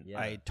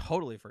I had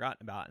totally forgotten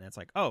about, and it's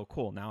like, oh,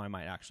 cool, now I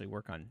might actually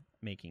work on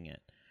making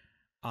it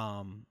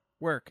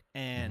work.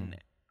 And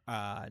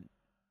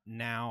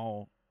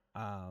now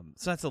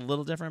so that's a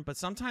little different, but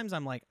sometimes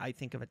I'm like, I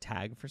think of a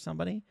tag for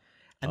somebody,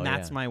 and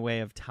that's my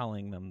way of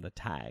telling them the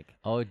tag.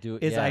 I'll do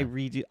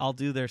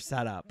their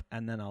setup,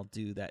 and then I'll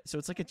do that. So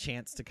it's like a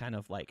chance to kind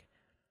of like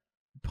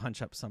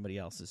punch up somebody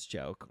else's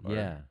joke.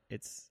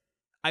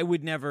 I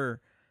would never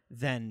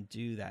then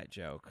do that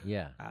joke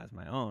as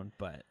my own,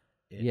 but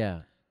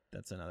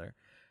that's another.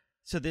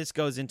 So this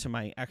goes into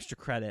my extra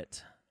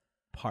credit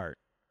part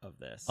of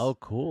this. Oh,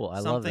 cool. I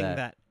love something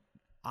that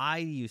I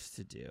used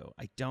to do.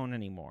 I don't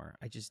anymore.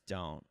 I just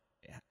don't.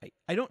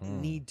 I don't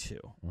need to.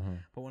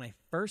 But when I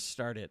first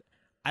started,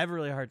 I have a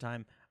really hard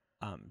time,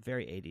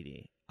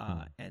 very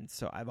ADD, and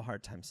so I have a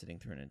hard time sitting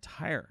through an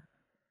entire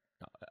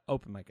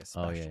open mic,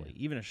 especially,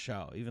 even a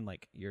show, even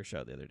like your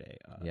show the other day,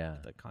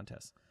 the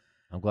contest.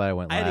 I'm glad I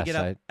went last. I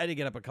had to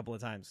get up a couple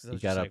of times because I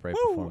was just like, right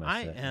before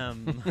my set.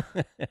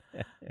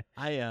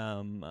 I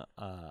am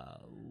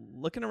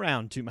looking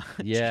around too much.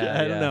 Yeah,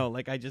 I don't know.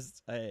 Like I've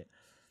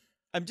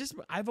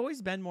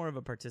always been more of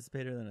a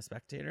participator than a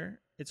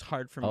spectator. It's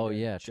hard for me to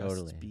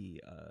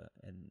be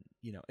and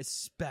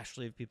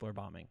especially if people are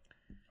bombing.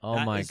 Oh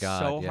that my is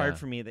God. So hard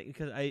for me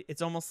because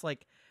it's almost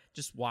like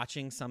just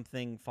watching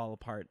something fall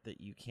apart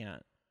that you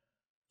can't.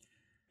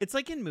 It's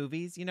like in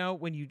movies,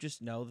 when you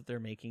just know that they're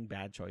making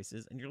bad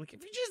choices, and you're like,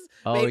 if you just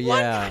made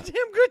one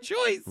goddamn good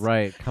choice,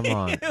 right? Come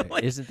on,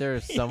 like, isn't there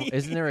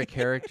a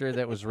character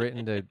that was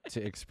written to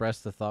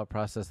express the thought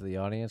process of the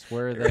audience?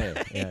 Where are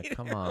they? Yeah,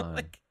 come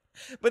on.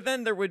 But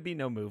then there would be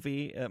no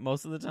movie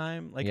most of the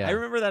time. I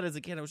remember that as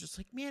a kid. I was just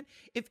like, man,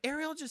 if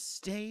Ariel just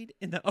stayed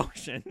in the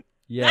ocean,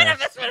 none of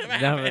this would have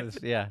happened.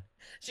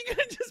 She could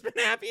have just been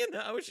happy in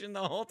the ocean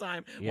the whole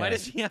time. Why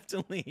does she have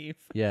to leave?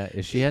 Yeah,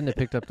 if she hadn't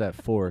picked up that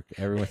fork,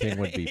 everything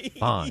would be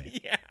fine.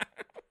 Yeah.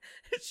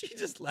 She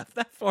just left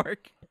that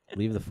fork.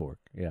 Leave the fork.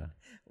 Yeah.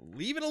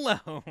 Leave it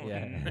alone.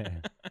 Yeah.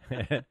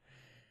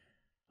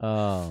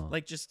 Oh.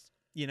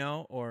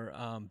 Or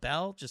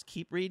Belle, just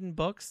keep reading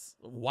books.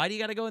 Why do you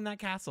got to go in that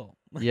castle?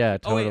 Yeah,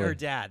 totally. Oh, wait, her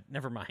dad.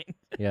 Never mind.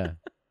 Yeah.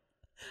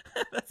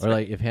 Or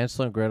like if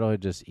Hansel and Gretel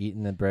had just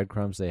eaten the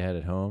breadcrumbs they had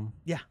at home.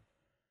 Yeah.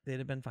 They'd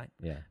have been fine.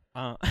 Yeah.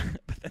 But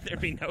then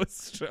there'd be no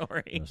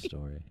story. No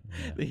story.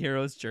 Yeah. The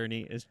hero's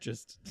journey is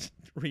just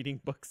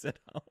reading books at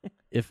home.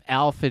 If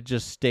Alf had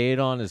just stayed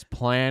on his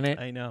planet.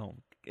 I know.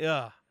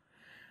 Ugh.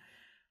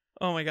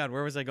 Oh my God,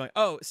 where was I going?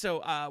 Oh,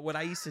 so what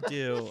I used to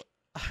do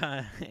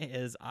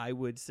is I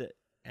would sit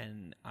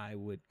and I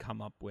would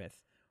come up with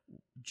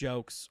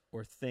jokes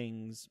or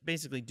things,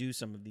 basically do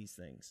some of these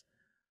things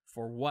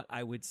for what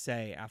I would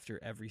say after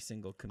every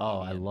single comedian.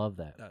 Oh, I love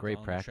that.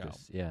 Great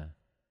practice. Yeah.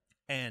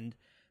 And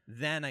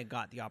then I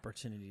got the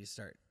opportunity to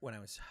start when I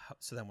was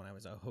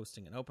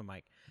hosting an open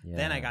mic. Yeah.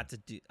 Then I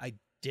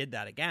did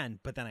that again,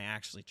 but then I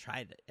actually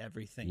tried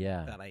everything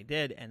that I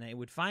did, and I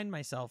would find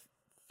myself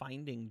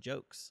finding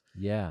jokes.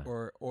 Yeah.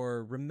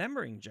 Or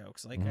remembering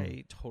jokes. Like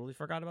I totally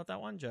forgot about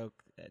that one joke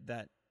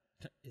that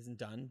isn't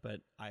done,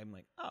 but I'm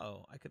like,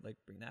 oh, I could like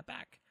bring that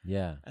back.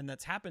 Yeah. And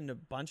that's happened a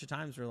bunch of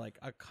times where like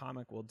a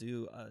comic will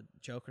do a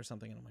joke or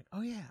something, and I'm like,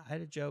 oh yeah, I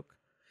had a joke.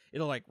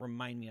 It'll like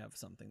remind me of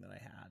something that I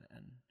had,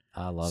 and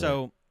I love it.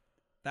 So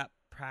that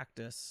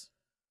practice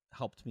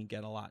helped me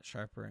get a lot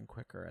sharper and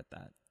quicker at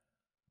that.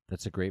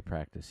 That's a great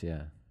practice.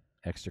 Yeah.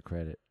 Extra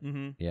credit.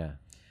 Mm-hmm. Yeah.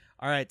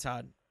 All right,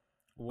 Todd.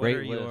 What great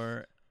are list.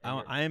 your?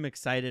 I am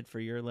excited for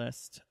your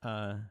list.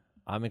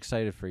 I'm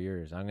excited for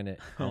yours. I'm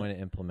gonna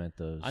implement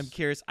those. I'm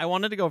curious. I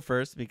wanted to go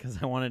first because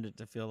I wanted it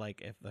to feel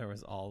like if there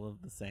was all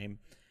of the same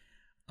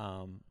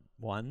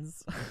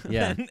ones,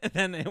 Yeah.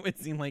 then it would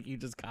seem like you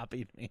just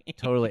copied me.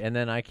 Totally. And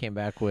then I came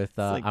back with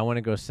like, I want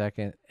to go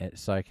second,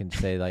 so I can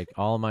say like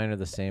all of mine are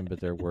the same, but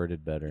they're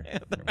worded better.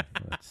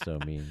 That's so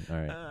mean. All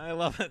right. I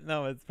love it.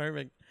 No, it's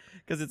perfect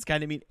because it's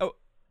kind of mean. Oh,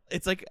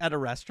 it's like at a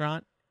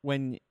restaurant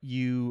when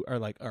you are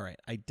like, all right,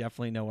 I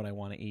definitely know what I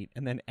want to eat.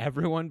 And then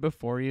everyone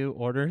before you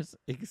orders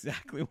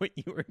exactly what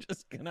you were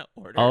just going to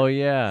order. Oh,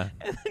 yeah.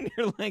 And then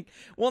you're like,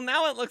 well,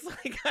 now it looks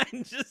like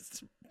I'm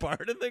just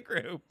part of the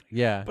group.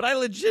 Yeah. But I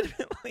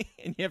legitimately,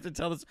 and you have to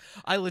tell this,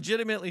 I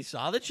legitimately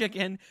saw the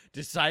chicken,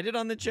 decided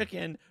on the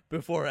chicken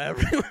before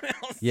everyone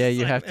else. Yeah,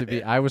 you have to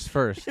be. I was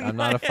first. I'm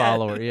not a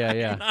follower. Yeah,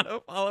 yeah. I'm not a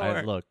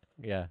follower. Look,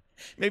 yeah.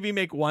 Maybe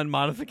make one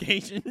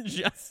modification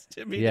just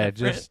to be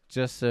different.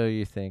 just so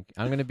you think.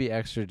 I'm going to be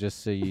extra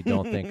just so you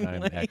don't think I'm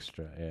like,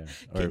 extra. Yeah.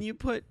 Can you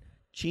put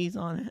cheese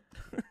on it?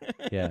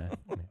 Yeah.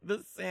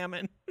 The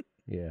salmon.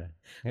 Yeah.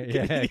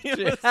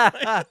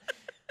 Yeah.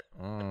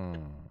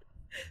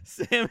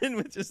 Salmon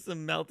with just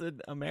some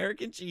melted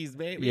American cheese,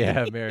 baby.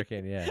 Yeah,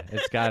 American. Yeah,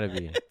 it's got to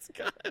be. It's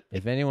got to be.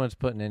 If anyone's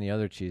putting any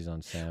other cheese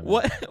on salmon,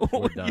 what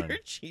would done. your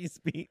cheese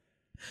be?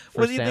 For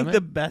what do you salmon? think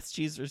the best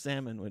cheese for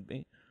salmon would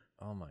be?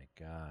 Oh my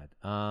God.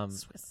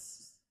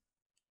 Swiss.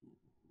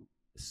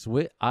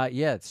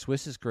 Yeah,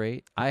 Swiss is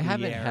great. I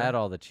haven't had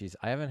all the cheese.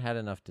 I haven't had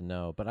enough to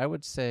know, but I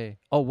would say,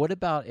 what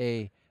about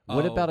a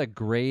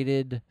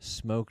grated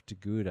smoked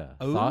Gouda?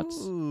 Thoughts?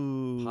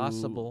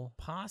 Possible.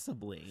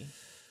 Possibly.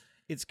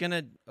 It's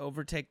gonna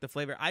overtake the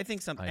flavor. I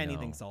think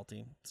anything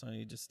salty. So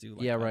you just do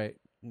like right.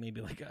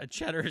 Maybe like a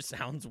cheddar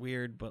sounds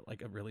weird, but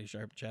like a really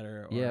sharp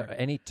cheddar. Or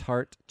any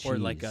tart cheese. Or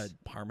like a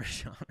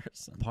Parmesan or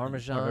something.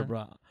 Parmesan.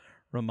 Or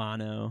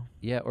Romano.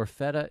 Yeah, or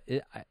feta.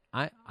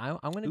 I'm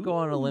going to go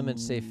on a limb and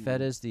say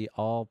feta is the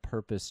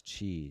all-purpose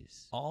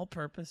cheese.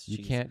 All-purpose cheese.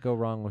 You can't go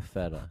wrong with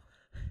feta.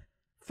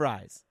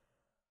 Fries.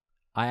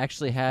 I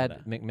actually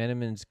had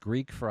McMenamin's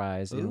Greek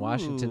fries in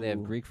Washington. They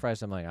have Greek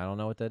fries. I'm like, I don't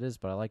know what that is,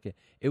 but I like it.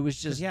 It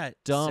was just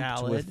dumped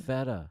salad, with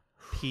feta.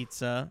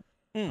 Pizza.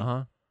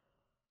 Uh-huh.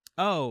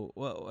 Oh,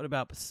 what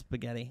about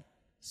spaghetti?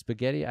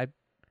 Spaghetti,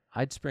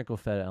 I'd sprinkle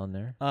feta on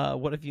there.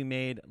 What if you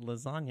made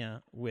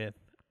lasagna with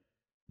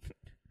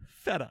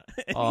feta?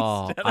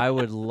 Oh, I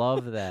would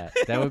love that.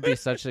 That would be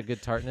such a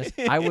good tartness.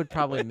 I would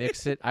probably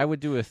mix it. I would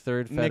do a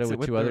third feta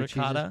with two other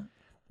cheeses.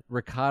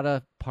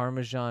 Ricotta,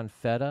 Parmesan,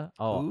 feta.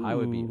 Oh, Ooh. I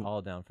would be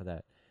all down for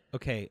that.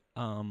 Okay.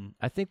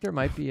 I think there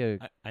might be a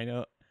I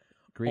know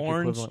Greek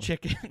orange equivalent.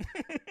 chicken.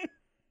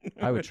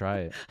 I would try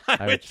it.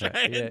 I would try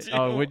it too.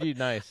 Oh, would you?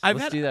 Nice.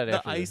 Let's do that the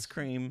after ice this.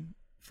 cream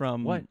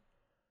from What?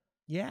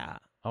 Yeah.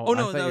 Oh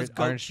no, I that was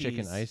goat orange cheese.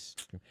 chicken ice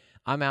cream.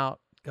 I'm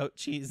out. Goat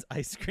cheese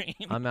ice cream.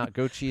 I'm out.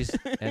 Goat cheese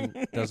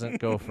and doesn't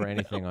go for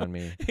anything on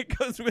me. It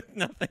goes with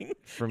nothing.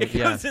 It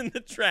goes in the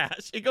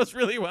trash. It goes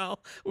really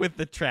well with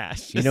the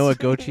trash. You know what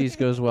goat cheese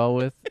goes well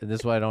with? And this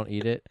is why I don't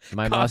eat it.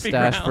 My Coffee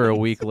mustache for a grounds.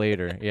 week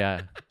later.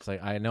 Yeah. It's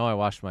like, I know I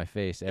washed my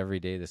face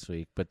every day this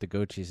week, but the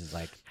goat cheese is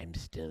like, I'm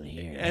still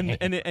here.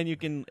 And you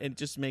can, it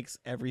just makes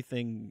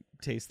everything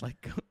taste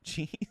like goat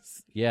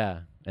cheese.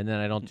 Yeah. And then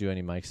I don't do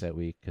any mics that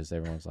week because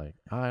everyone's like,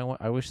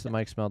 I wish the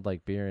mic smelled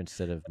like beer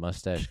instead of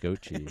mustache goat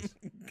cheese.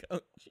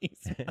 Goat cheese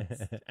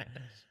mustache.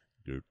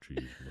 Goat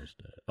cheese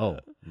mustache. Oh,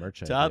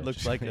 merch. Todd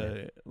looks like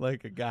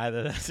a guy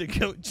that has a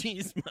goat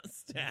cheese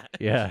mustache.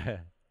 Yeah.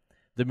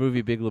 The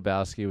movie Big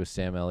Lebowski with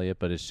Sam Elliott,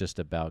 but it's just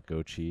about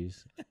goat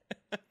cheese.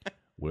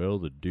 Well,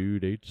 the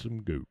dude ate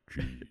some goat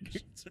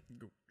cheese.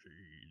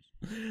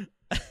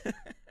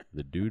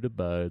 The dude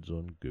abides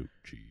on goat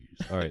cheese.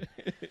 All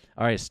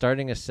right.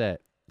 Starting a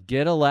set.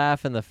 Get a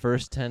laugh in the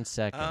first 10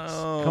 seconds.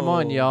 Oh. Come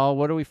on, y'all.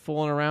 What are we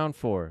fooling around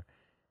for?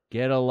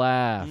 Get a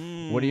laugh.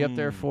 What are you up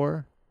there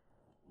for?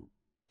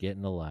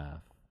 Getting a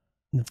laugh.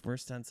 The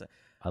first 10 seconds.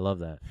 I love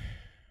that.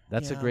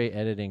 That's a great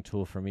editing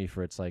tool for me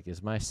for it's like,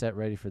 is my set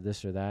ready for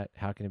this or that?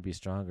 How can it be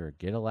stronger?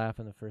 Get a laugh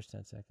in the first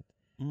 10 seconds.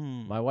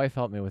 My wife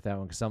helped me with that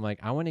one because I'm like,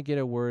 I want to get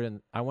a word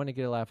and I want to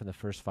get a laugh in the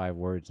first 5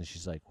 words. And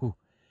she's like, whew,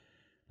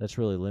 that's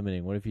really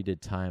limiting. What if you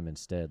did time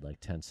instead,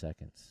 like 10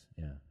 seconds?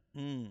 Yeah.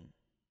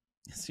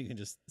 So you can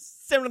just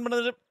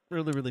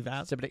really, really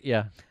fast.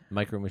 Yeah.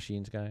 Micro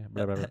Machines guy.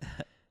 Blah, blah, blah.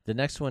 The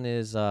next one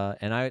is,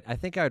 and I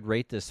think I'd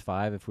rate this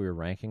 5 if we were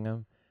ranking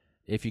them.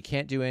 If you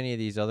can't do any of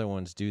these other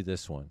ones, do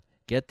this one.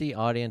 Get the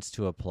audience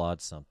to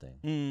applaud something.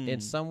 In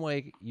some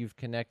way, you've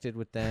connected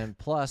with them.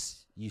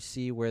 Plus, you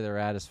see where they're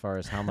at as far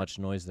as how much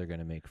noise they're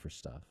going to make for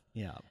stuff.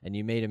 Yeah. And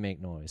you made them make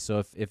noise.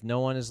 So if no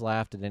one has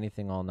laughed at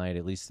anything all night,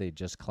 at least they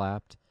just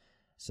clapped.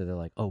 So they're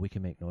like, oh, we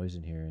can make noise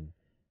in here and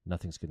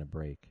nothing's going to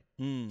break.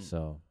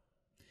 So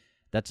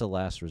that's a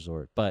last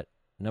resort. But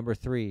number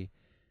 3,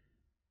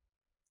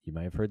 you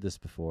might have heard this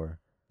before.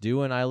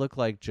 Do an I look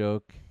like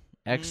joke.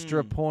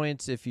 Extra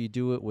points if you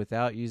do it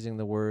without using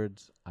the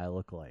words I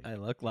look like. I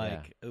look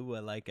like. Yeah. Ooh, I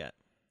like it.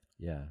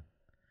 Yeah.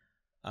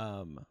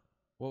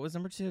 What was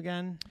number 2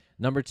 again?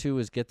 Number 2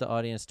 is get the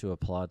audience to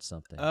applaud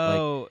something.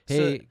 Oh, like,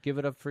 hey, give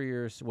it up for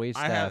your wait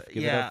staff.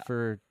 Give it up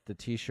for the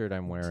T-shirt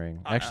I'm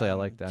wearing. Actually, I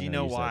like that. Do you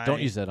know why? That. Don't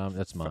use that.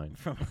 That's mine.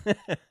 From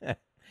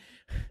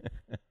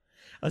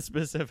a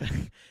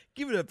specific.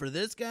 Give it up for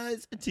this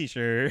guy's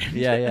T-shirt.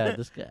 Yeah,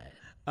 this guy.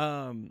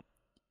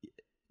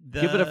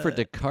 Give it up for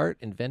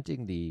Descartes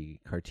inventing the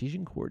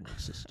Cartesian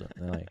coordinate system.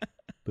 They're like,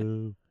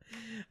 boo.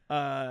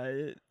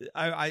 I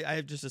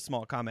have just a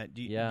small comment.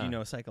 Do you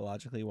know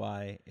psychologically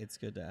why it's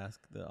good to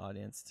ask the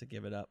audience to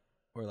give it up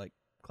or like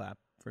clap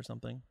for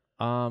something?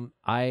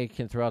 I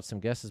can throw out some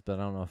guesses, but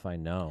I don't know if I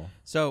know.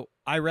 So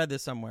I read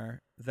this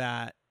somewhere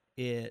that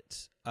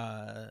it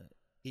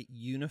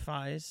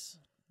unifies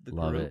the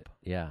Love group. It.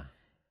 Yeah.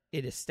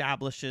 It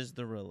establishes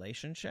the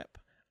relationship.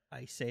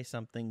 I say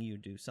something, you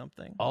do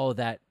something. Oh,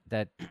 that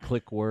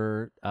click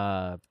word,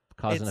 cause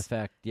and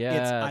effect.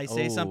 Yeah. It's I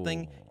say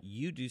something,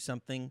 you do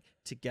something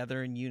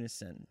together in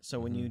unison. So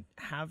when you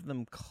have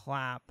them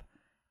clap,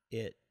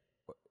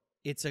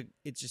 it's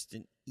just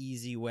an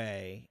easy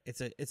way.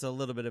 It's a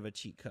little bit of a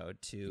cheat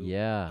code to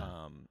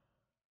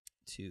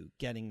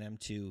getting them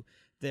to.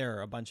 There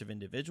are a bunch of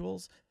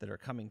individuals that are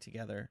coming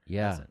together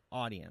as an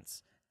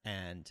audience,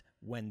 and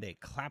when they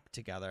clap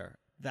together,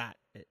 that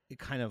it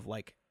kind of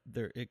like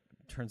it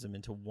turns them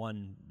into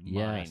one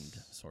mind,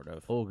 sort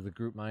of. Oh, the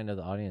group mind of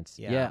the audience.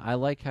 Yeah, I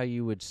like how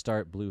you would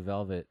start Blue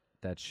Velvet,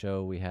 that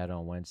show we had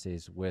on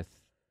Wednesdays, with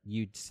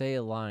you'd say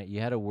a line,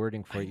 you had a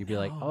wording for it. You'd be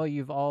like, "Oh,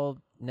 you've all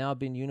now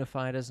been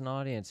unified as an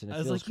audience, and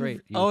it feels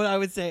great." I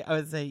would say,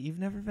 you've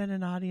never been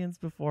an audience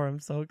before. I'm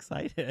so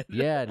excited.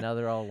 Yeah, now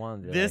they're all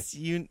one. This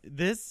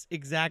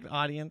exact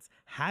audience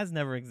has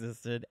never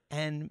existed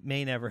and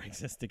may never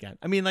exist again.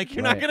 I mean, like,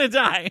 you're not gonna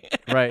die,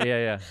 right?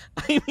 Yeah.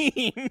 I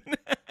mean,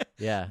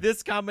 yeah.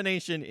 This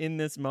combination in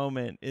this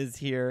moment is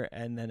here,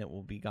 and then it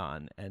will be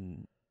gone.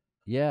 And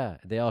yeah,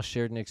 they all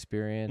shared an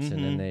experience,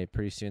 and then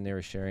pretty soon they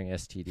were sharing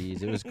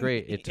STDs. It was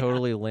great. It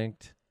totally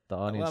linked the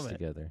audience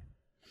together.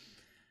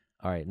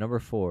 All right, number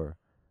 4,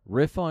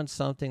 riff on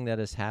something that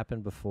has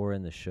happened before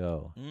in the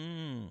show.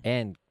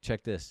 And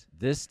check this.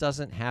 This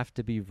doesn't have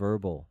to be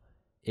verbal.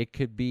 It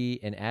could be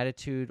an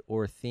attitude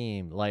or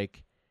theme.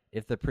 Like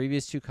if the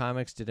previous 2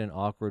 comics did an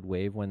awkward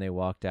wave when they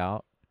walked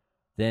out,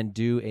 then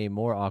do a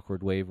more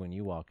awkward wave when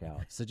you walk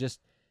out. So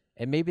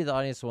and maybe the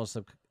audience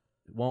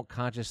won't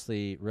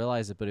consciously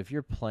realize it, but if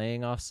you're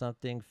playing off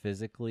something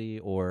physically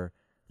or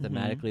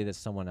thematically that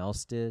someone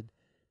else did,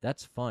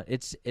 that's fun.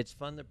 It's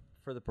fun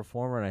for the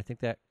performer, and I think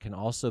that can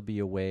also be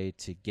a way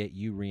to get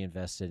you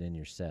reinvested in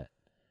your set.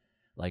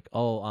 Like,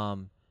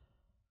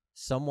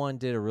 someone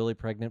did a really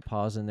pregnant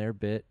pause in their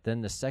bit,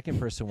 then the second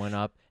person went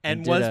up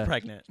and was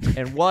pregnant.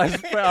 And was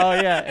oh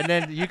yeah, and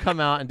then you come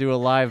out and do a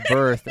live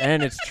birth,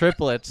 and it's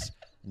triplets.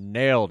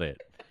 Nailed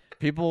it.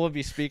 People will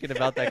be speaking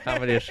about that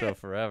comedy show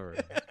forever.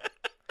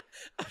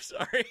 I'm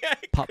sorry.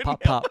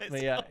 Pop.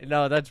 Yeah,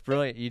 no, that's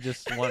brilliant. You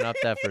just one up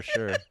that for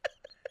sure.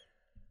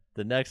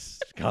 The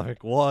next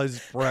comic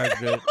was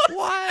pregnant.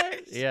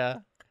 What? Yeah.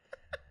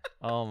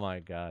 Oh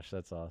my gosh,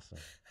 that's awesome.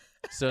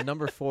 So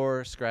number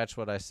 4, scratch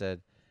what I said.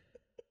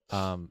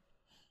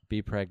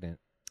 Be pregnant.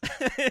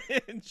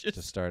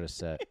 To start a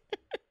set.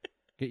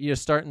 You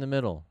start in the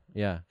middle.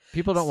 Yeah.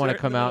 People don't want to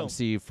come out and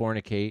see you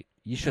fornicate.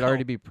 You should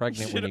already be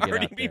pregnant when you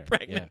get out there.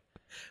 Pregnant.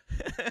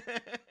 Yeah.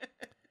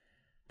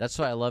 That's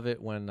why I love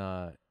it when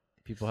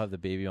people have the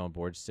baby on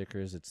board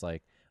stickers. It's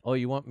like, oh,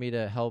 you want me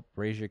to help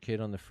raise your kid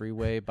on the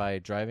freeway by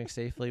driving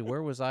safely?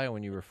 Where was I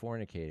when you were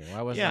fornicating?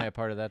 Why wasn't I a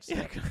part of that stuff?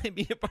 Yeah, can I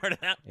be a part of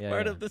that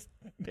part of this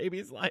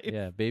baby's life?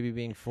 Yeah, baby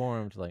being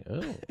formed. Like,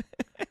 oh,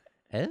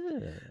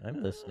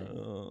 I'm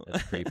listening.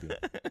 That's creepy.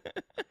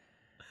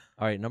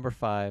 All right, number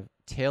 5.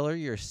 Tailor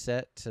your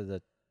start to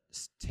the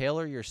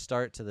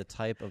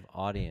type of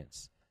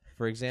audience.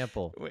 For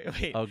example,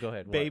 wait. Oh, go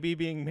ahead. Baby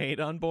being made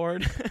on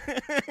board.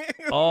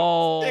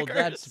 Oh, stickers.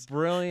 That's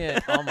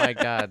brilliant. Oh my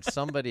God.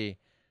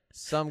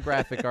 Some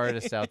graphic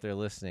artist out there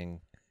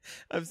listening.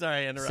 I'm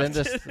sorry I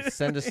interrupted.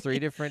 Send us 3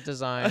 different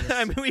designs.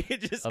 I mean, we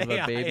could just of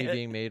a baby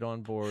being made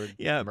on board.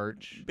 Yeah,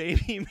 merch.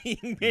 Baby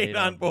being made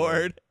on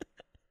board.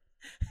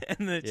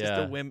 And then it's just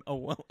a women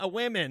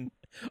winking.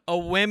 A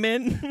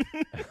woman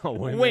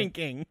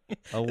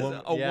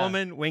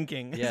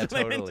winking. Yeah,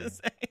 totally.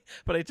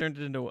 But I turned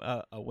it into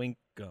a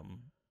winkum.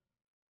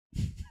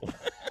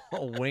 A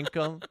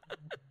winkum?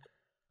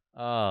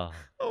 Oh.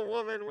 A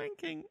woman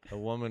winking. A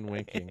woman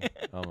winking.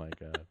 Oh, my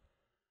God.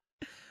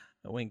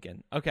 A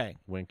winking. Okay.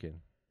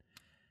 Winking.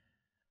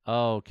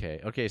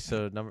 Okay,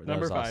 so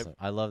number 5. Awesome.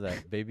 I love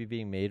that. Baby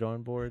being made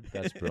on board.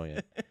 That's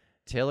brilliant.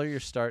 Tailor your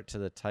start to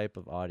the type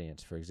of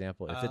audience. For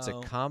example, if it's a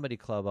comedy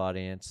club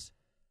audience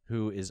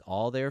who is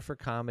all there for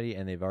comedy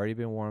and they've already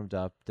been warmed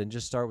up, then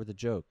just start with a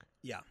joke.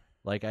 Yeah.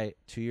 Like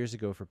 2 years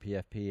ago for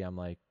PFP, I'm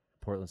like,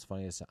 Portland's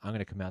Funniest, I'm going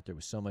to come out there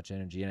with so much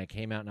energy. And I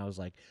came out and I was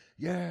like,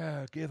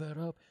 yeah, give it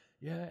up.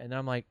 Yeah. And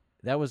I'm like,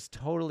 that was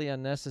totally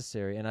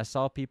unnecessary. And I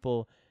saw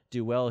people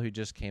do well who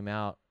just came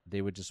out.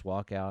 They would just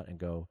walk out and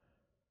go,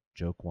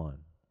 joke one.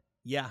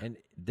 Yeah. And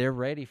they're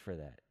ready for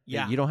that.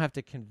 Yeah. You don't have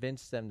to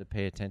convince them to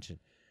pay attention.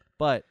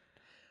 But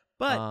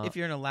if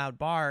you're in a loud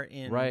bar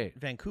in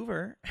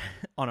Vancouver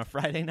on a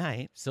Friday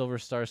night, Silver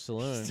Star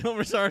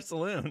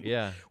Saloon,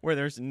 yeah, where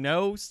there's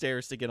no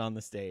stairs to get on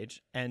the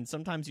stage, and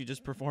sometimes you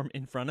just perform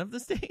in front of the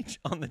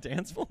stage on the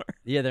dance floor.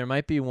 Yeah, there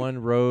might be one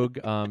rogue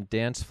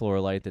dance floor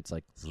light that's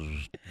like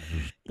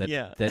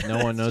that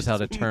no one knows how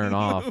to turn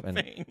off,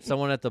 and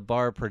someone at the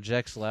bar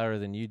projects louder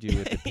than you do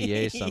with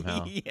the PA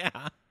somehow.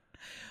 Yeah.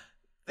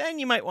 Then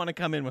you might want to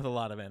come in with a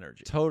lot of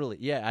energy. Totally.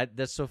 Yeah,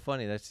 that's so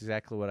funny. That's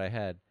exactly what I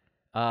had.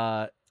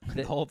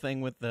 The whole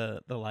thing with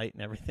the light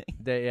and everything.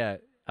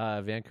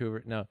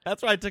 Vancouver. No,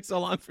 that's why it took so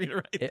long for you to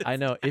write this. I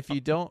know. If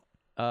you don't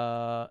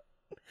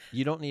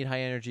need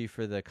high energy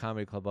for the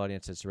comedy club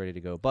audience that's ready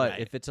to go. But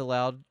if it's a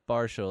loud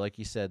bar show, like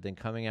you said, then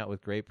coming out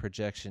with great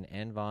projection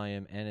and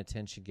volume and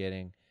attention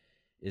getting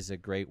is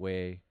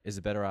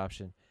a better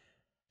option.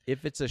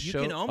 If it's a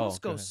show, you can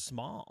almost go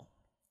small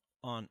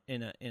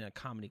in a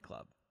comedy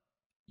club.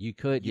 You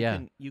could,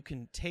 You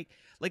can take,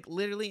 like,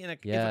 literally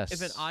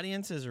if an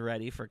audience is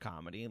ready for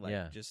comedy,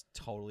 just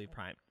totally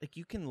prime. Like,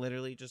 you can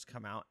literally just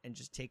come out and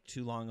just take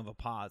too long of a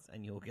pause,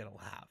 and you'll get a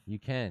laugh. You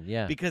can,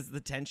 yeah, because the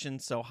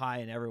tension's so high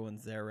and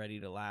everyone's there ready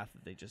to laugh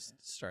that they just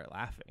start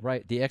laughing.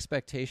 Right. The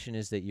expectation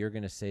is that you're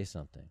going to say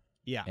something.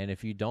 Yeah. And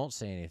if you don't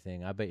say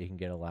anything, I bet you can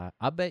get a laugh.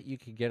 I bet you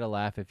could get a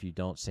laugh if you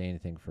don't say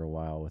anything for a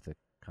while with a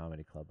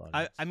comedy club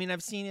audience. I mean,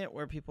 I've seen it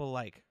where people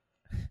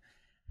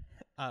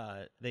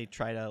they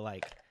try to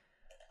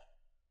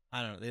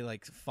I don't know. They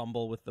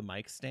fumble with the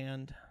mic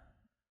stand.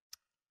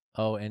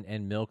 Oh,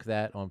 and milk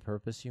that on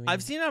purpose, you mean?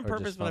 I've seen it on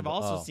purpose, but I've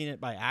also seen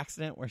it by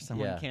accident where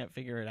someone can't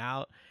figure it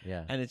out.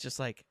 Yeah. And it's just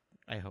like,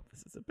 I hope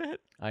this is a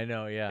bit. I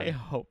know, yeah. I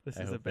hope this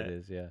is a bit. It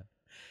is, yeah.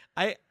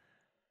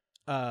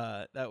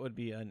 That would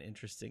be an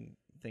interesting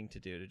thing to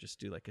do, to just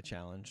do a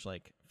challenge,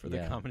 for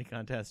the comedy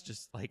contest,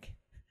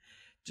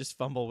 just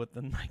fumble with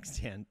the mic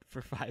stand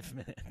for 5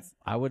 minutes.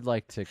 I would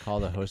like to call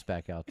the host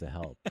back out to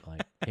help.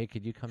 Hey,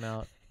 could you come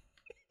out?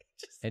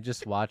 And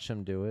just watch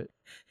him do it.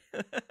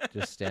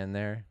 Just stand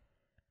there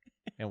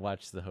and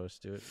watch the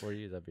host do it for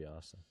you. That'd be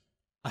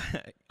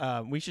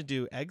awesome. We should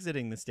do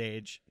exiting the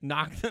stage,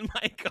 knock the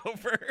mic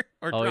over,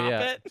 or drop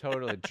it.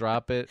 Totally.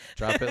 Drop it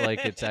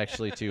like it's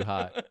actually too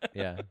hot.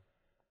 Yeah.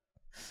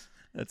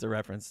 That's a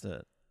reference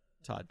to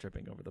Todd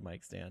tripping over the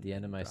mic stand. The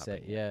end of my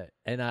set, yeah.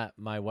 And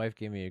my wife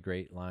gave me a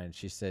great line.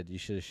 She said, you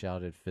should have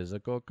shouted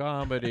physical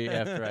comedy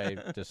after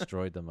I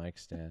destroyed the mic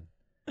stand.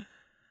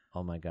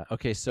 Oh, my God.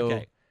 Okay, so...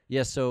 Okay.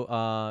 Yeah, so,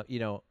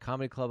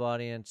 comedy club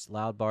audience,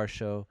 loud bar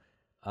show.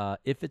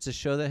 If it's a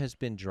show that has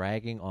been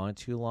dragging on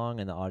too long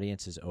and the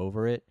audience is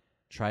over it,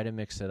 try to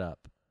mix it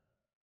up.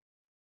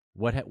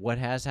 What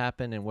has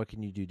happened and what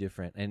can you do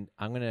different? And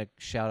I'm going to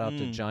shout out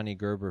to Johnny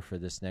Gerber for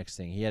this next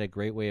thing. He had a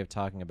great way of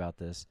talking about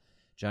this.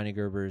 Johnny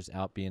Gerber's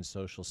out being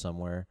social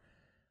somewhere.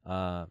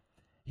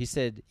 He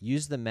said,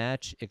 use the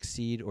match,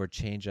 exceed, or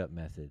change up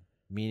method,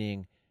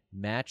 meaning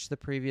match the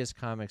previous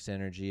comic's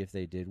energy if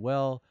they did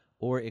well,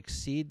 or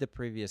exceed the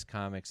previous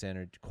comic's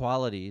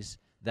qualities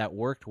that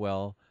worked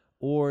well,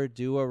 or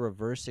do a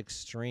reverse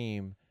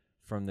extreme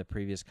from the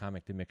previous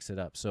comic to mix it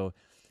up. So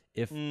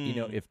if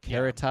if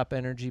Carrot Top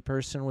Energy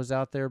person was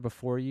out there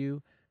before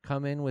you,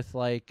 come in with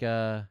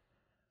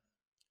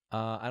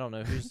I don't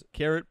know who's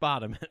Carrot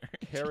Bottom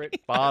Energy. Carrot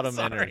Bottom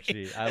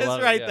Energy. I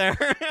love it. There.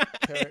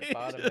 Carrot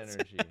Bottom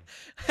Energy.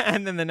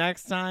 And then the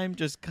next time,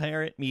 just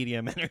Carrot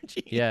Medium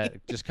Energy. Yeah,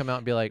 just come out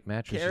and be like,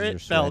 mattresses Carrot are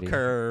sweaty. Bell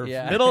curve.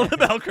 Yeah. Middle of the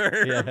bell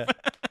curve. Yeah.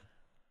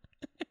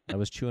 I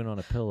was chewing on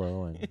a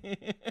pillow and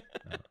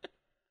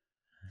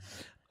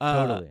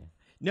totally.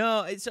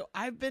 No, so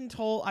I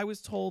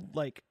was told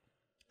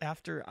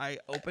after I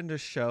opened a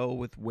show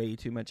with way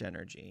too much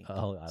energy.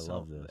 Oh, I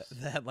love this.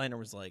 The headliner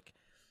was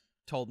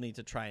told me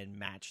to try and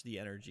match the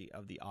energy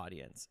of the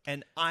audience,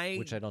 and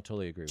which I don't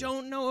totally agree with.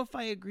 Don't know if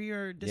I agree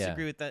or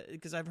disagree with that,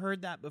 because I've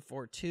heard that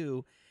before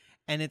too,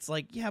 and it's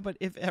but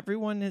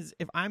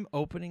if I'm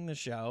opening the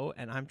show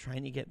and I'm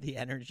trying to get the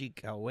energy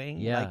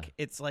going,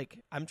 it's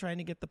I'm trying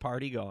to get the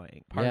party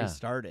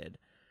started,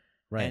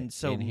 right? And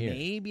so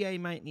maybe I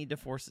might need to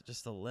force it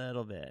just a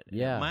little bit.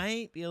 Yeah, it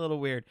might be a little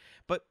weird,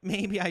 but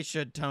maybe I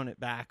should tone it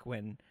back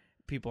when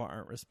people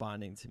aren't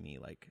responding to me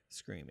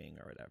screaming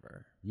or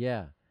whatever.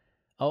 Yeah.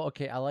 Oh,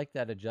 okay. I like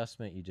that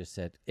adjustment you just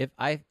said.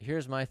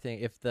 Here's my thing.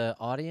 If the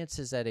audience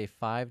is at a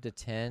 5 to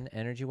 10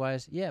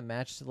 energy-wise,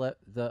 match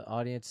the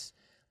audience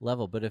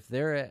level. But if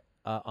they're at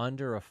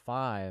under a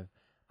 5,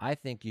 I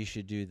think you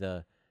should do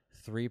the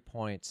 3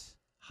 points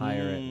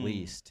higher at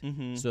least.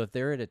 Mm-hmm. So if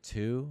they're at a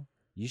 2,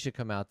 you should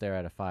come out there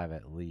at a 5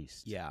 at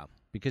least. Yeah.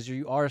 Because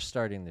you are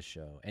starting the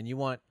show, and you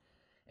want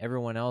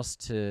everyone else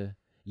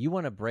you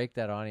want to break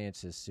that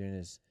audience as soon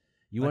as...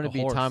 You want to be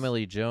horse. Tommy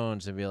Lee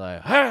Jones and be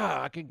like,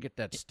 I can get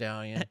that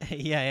stallion.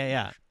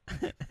 Yeah.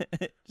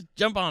 Just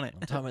jump on it.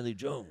 I'm Tommy Lee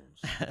Jones.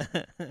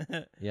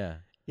 Yeah.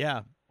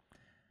 Yeah.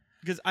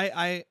 Because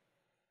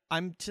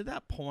I'm to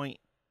that point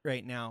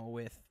right now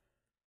with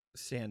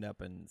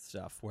stand-up and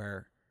stuff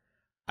where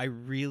I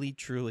really,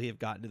 truly have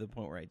gotten to the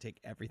point where I take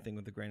everything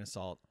with a grain of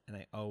salt, and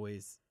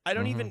I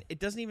don't even, it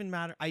doesn't even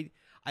matter. I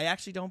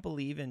actually don't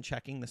believe in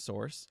checking the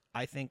source.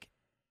 I think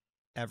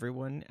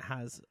everyone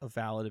has a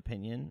valid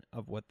opinion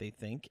of what they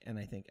think, and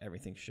I think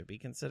everything should be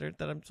considered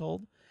that I'm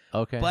told.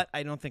 Okay. But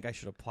I don't think I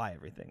should apply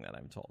everything that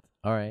I'm told.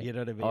 All right. You know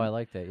what I mean? Oh, I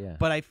like that, yeah.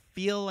 But I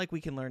feel like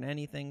we can learn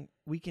anything.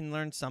 We can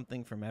learn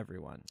something from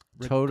everyone,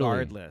 Totally.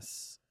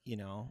 regardless,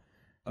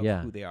 of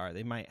who they are.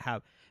 They might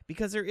have,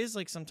 because there is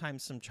like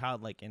sometimes some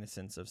childlike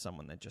innocence of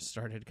someone that just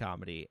started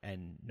comedy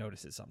and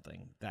notices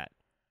something that,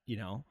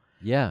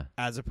 Yeah.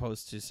 as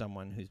opposed to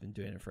someone who's been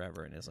doing it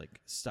forever and is like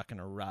stuck in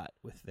a rut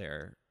with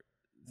their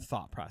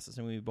thought process.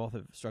 And we both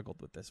have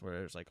struggled with this, where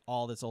there's like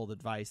all this old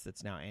advice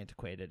that's now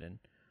antiquated, and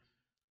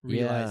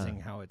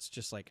realizing how it's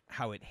just like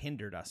how it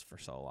hindered us for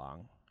so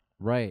long.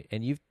 Right.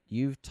 And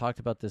you've talked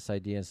about this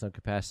idea in some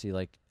capacity.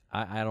 Like,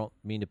 I don't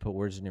mean to put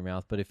words in your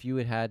mouth, but if you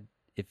had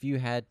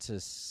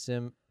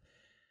to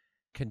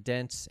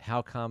condense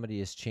how comedy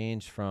has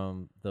changed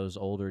from those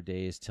older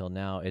days till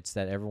now, it's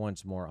that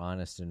everyone's more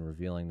honest and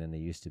revealing than they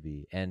used to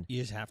be. And You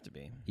just have to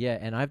be. yeah,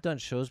 and I've done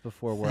shows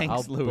before where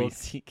Thanks, I'll Louis book,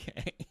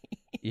 C.K.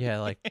 yeah,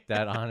 like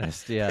that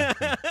honest, yeah.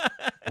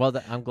 Well,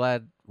 I'm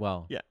glad.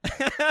 Well, Yeah.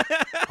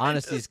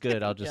 honesty's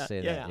good. I'll just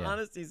say that. Yeah,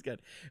 honesty's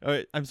good. All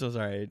right, I'm so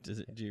sorry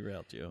I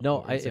derailed you.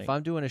 No, if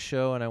I'm doing a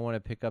show and I want to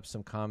pick up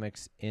some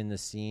comics in the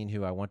scene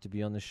who I want to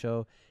be on the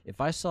show,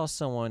 if I saw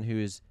someone who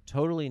is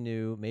totally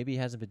new, maybe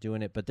hasn't been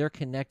doing it, but they're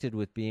connected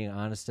with being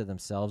honest to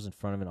themselves in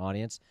front of an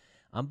audience,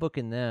 I'm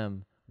booking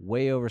them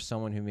way over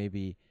someone who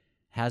maybe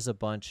has a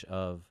bunch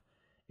of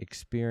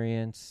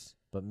experience,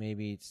 but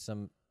maybe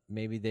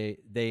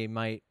they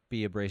might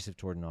be abrasive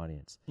toward an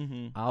audience.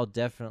 Mm-hmm. I'll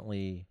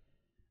definitely.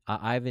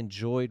 I've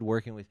enjoyed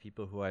working with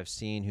people who I've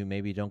seen who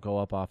maybe don't go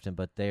up often,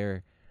 but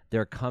they're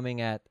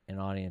coming at an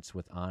audience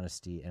with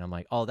honesty, and I'm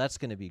like, oh, that's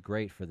going to be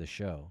great for the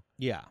show.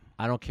 Yeah.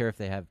 I don't care if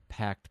they have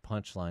packed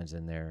punchlines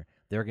in there.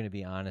 They're going to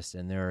be honest,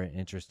 and they're an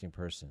interesting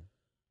person,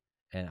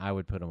 and I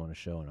would put them on a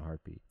show in a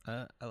heartbeat.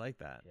 I like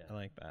that. Yeah. I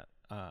like that.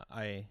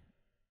 I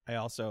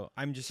also,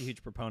 I'm just a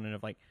huge proponent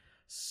of, like,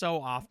 so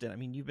often, I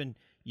mean,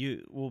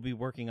 you will be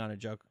working on a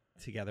joke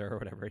together or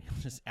whatever, and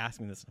you'll just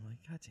ask me this, and I'm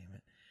like, God damn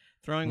it.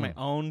 Throwing my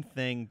own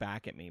thing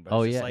back at me. But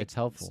it's just like, it's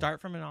helpful.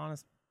 Start from an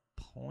honest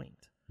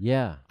point.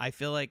 Yeah. I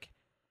feel like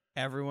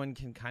everyone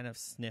can kind of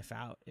sniff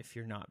out if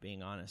you're not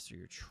being honest or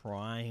you're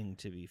trying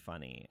to be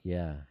funny.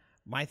 Yeah.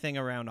 My thing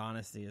around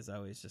honesty is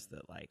always just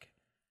that, like,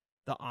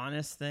 the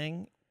honest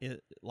thing,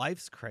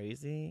 life's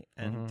crazy,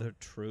 and the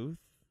truth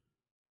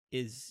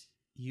is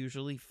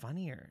usually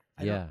funnier.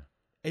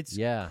 It's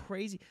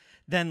crazy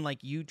than,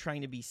 like, you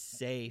trying to be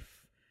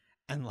safe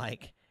and,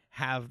 like,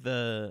 have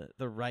the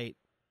right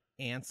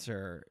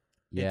answer.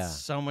 Yeah.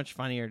 It's so much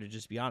funnier to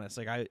just be honest.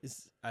 Like, I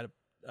was at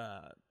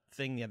a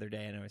thing the other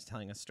day, and I was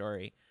telling a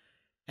story,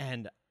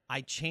 and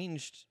I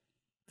changed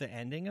the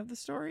ending of the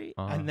story,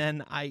 and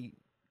then I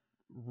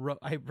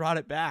brought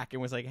it back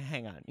and was like,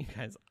 hang on, you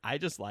guys, I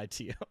just lied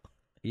to you.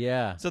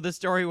 Yeah. So the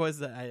story was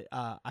that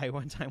I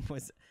one time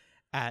was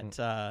at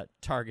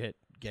Target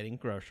getting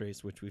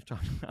groceries, which we've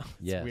talked about.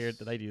 It's weird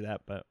that I do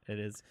that, but it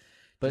is.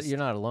 But you're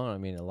not alone. I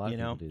mean, a lot of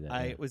people do that.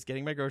 I was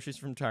getting my groceries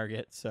from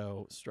Target,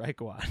 so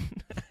strike one.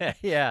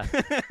 Yeah.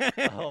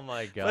 Oh,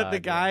 my God. But the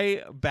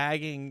guy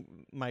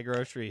bagging my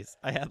groceries,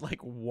 I had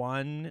like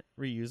one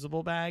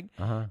reusable bag.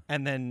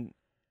 And then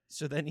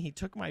he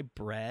took my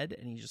bread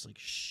and he just like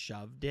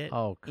shoved it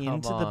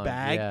into the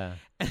bag. Yeah.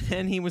 And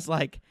then he was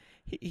like,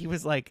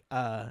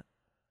 oh,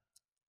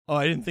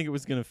 I didn't think it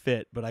was going to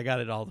fit, but I got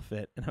it all to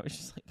fit. And I was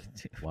just like,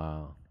 dude.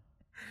 Wow.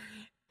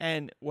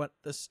 And what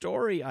the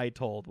story I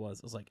told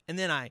was like, and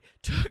then I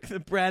took the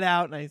bread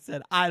out and I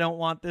said, I don't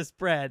want this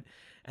bread,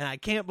 and I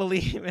can't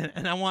believe it,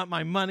 and I want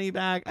my money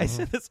back. I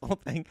said this whole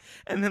thing,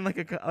 and then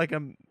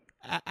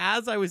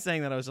as I was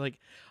saying that, I was like,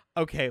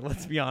 okay,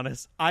 let's be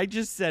honest. I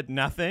just said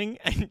nothing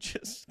and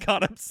just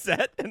got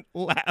upset and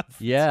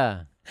laughed.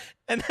 Yeah.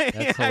 And I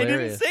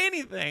didn't say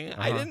anything.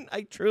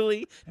 I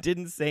truly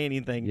didn't say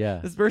anything.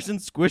 Yeah. This person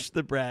squished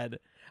the bread.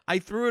 I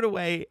threw it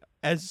away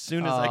as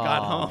soon as I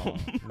got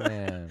home.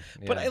 Man.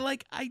 Yeah. But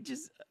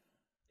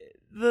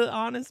the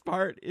honest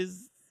part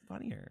is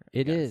funnier.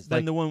 It is.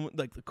 Than the one with,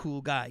 like, the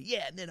cool guy.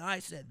 Yeah, and then I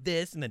said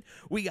this, and then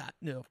we got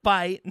in a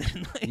fight, and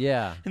then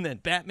and then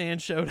Batman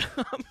showed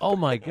up. Oh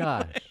my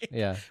gosh.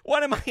 Yeah.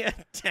 What am I, a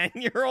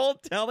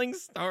 10-year-old telling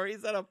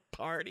stories at a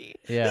party?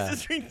 Yeah. This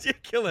is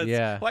ridiculous.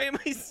 Yeah. Why am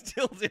I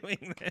still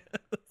doing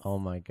this? Oh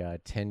my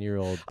God.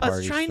 10-year-old I party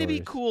was trying to be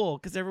stories. cool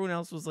because everyone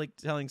else was like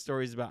telling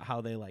stories about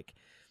how they like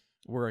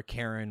were a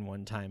Karen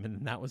one time,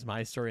 and that was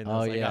my story. And I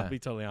was like, I'll be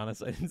totally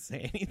honest, I didn't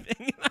say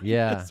anything.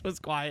 I just was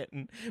quiet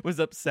and was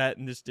upset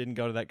and just didn't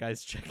go to that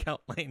guy's checkout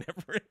lane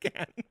ever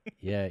again.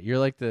 Yeah, you're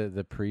like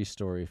the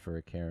pre-story for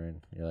a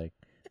Karen. You're like,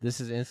 This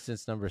is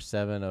instance number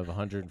 7 of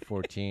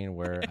 114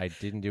 where I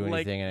didn't do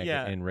anything and I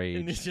got enraged.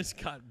 And it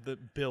just got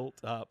built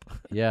up.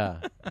 Yeah.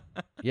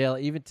 Yeah,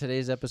 even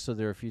today's episode,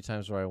 there were a few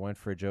times where I went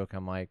for a joke.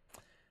 I'm like,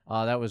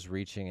 oh, that was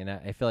reaching. And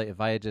I feel like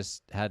if I had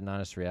just had an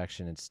honest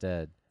reaction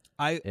instead,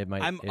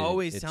 I'm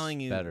always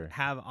telling you, better.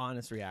 Have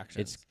honest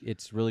reactions.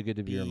 It's really good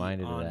to be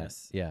reminded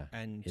honest, of that. Yeah,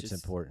 and it's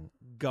important.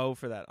 Go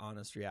for that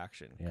honest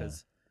reaction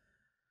because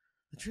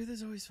the truth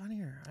is always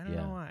funnier. I don't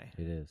know why.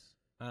 It is.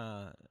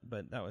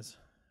 But that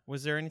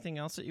was there anything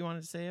else that you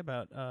wanted to say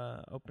about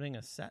opening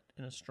a set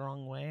in a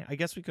strong way? I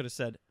guess we could have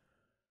said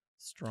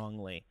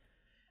strongly.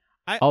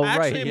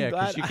 Right, yeah,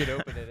 because you could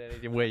open it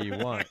any way you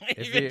want.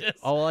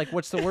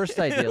 What's the worst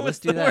idea? Let's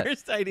do that.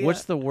 Worst idea?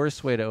 What's the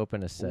worst way to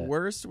open a set?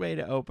 Worst way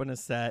to open a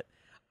set,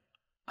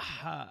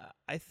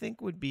 I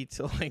think, would be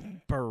to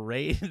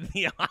berate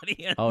the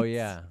audience. Oh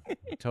yeah,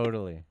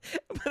 totally.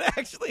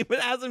 But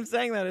as I'm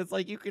saying that, it's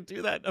like you could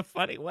do that in a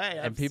funny way,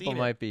 and people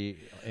might be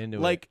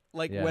into it.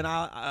 When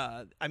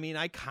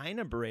I kind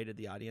of berated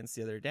the audience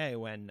the other day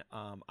when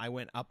I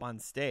went up on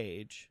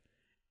stage,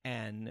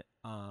 and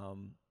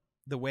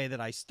the way that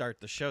I start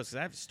the shows, because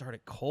I have to start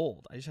it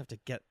cold. I just have to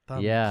get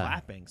them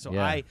clapping. So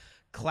I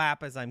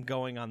clap as I'm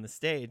going on the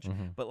stage,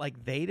 but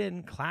they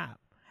didn't clap.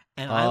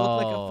 And I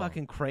look like a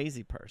fucking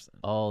crazy person.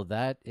 Oh,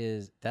 that's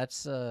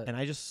and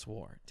I just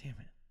swore. Damn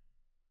it.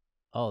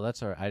 Oh,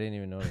 that's all right. I didn't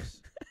even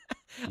notice.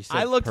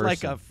 I looked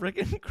like a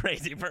freaking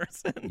crazy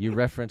person. You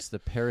referenced the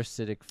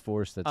parasitic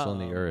force that's on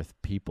the earth,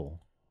 people.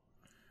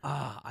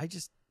 I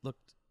just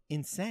looked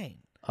insane.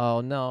 Oh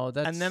no,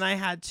 and then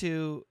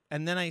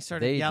I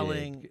started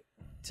yelling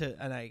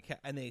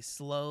and they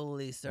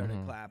slowly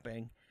started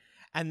clapping.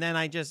 And then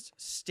I just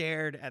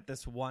stared at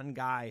this one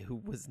guy who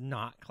was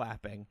not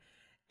clapping.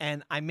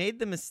 And I made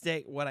the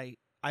mistake.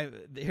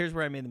 Here's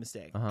where I made the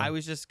mistake. I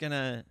was just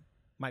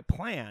my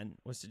plan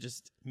was to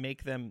just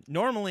make them.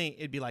 Normally,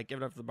 it'd be like,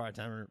 give it up for the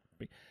bartender.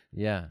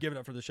 Yeah. Give it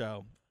up for the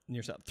show. And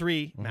yourself.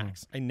 3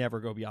 max. I never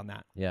go beyond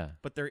that. Yeah.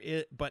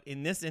 But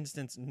in this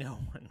instance, no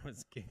one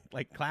was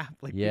clap.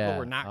 People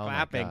were not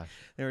clapping.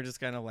 They were just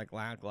kind of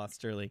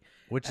lacklusterly.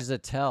 Which is a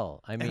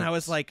tell. I mean, and I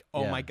was like,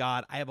 oh my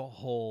God, I have a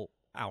whole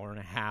hour and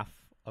a half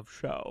of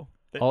show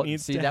that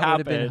needs to that happen.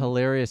 would have been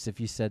hilarious if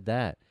you said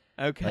that.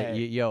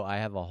 Okay. I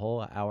have a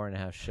whole hour and a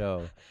half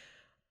show.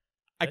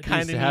 I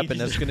kind of happen.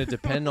 That's going to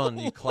depend on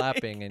you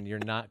clapping, and you're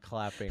not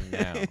clapping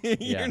now.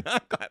 You're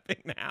not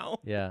clapping now.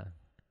 Yeah.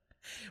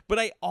 But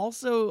I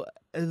also,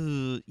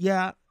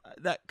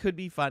 that could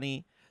be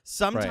funny.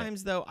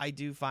 Sometimes, though, I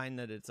do find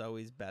that it's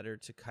always better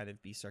to kind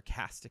of be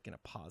sarcastic in a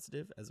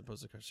positive as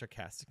opposed to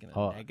sarcastic in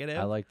a negative.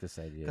 I like this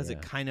idea. Because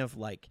it kind of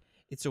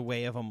it's a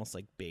way of almost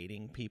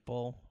baiting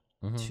people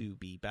to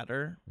be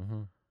better.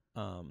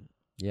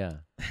 Yeah.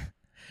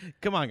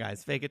 Come on,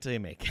 guys. Fake it till you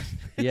make it.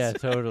 Yeah,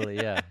 totally.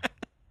 Yeah.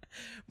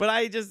 But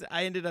I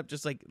ended up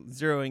just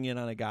zeroing in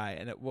on a guy,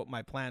 and what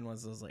my plan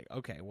was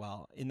okay,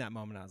 well, in that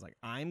moment I was like,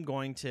 I'm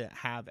going to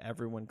have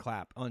everyone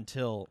clap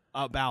until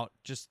about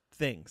just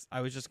things.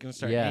 I was just going to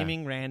start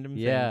naming random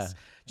things,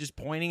 just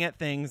pointing at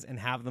things and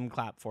have them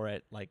clap for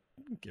it.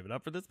 Give it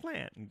up for this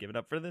plant, and give it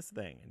up for this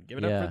thing, and give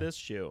it up for this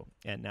shoe,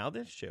 and now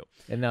this shoe,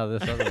 and now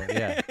this other one.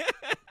 Yeah.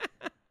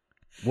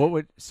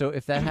 So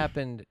if that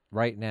happened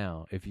right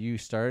now, if you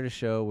started a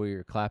show where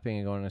you're clapping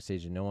and going on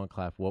stage and no one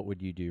clapped, what would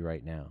you do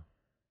right now?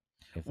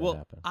 If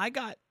that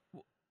happened?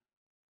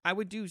 I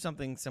would do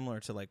something similar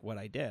to what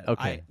I did.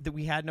 Okay.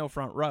 We had no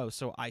front row,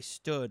 so I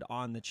stood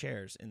on the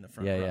chairs in the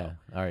front row. Yeah.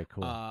 All right,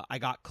 cool. I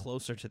got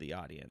closer to the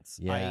audience.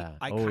 Yeah.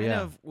 I kind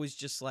of was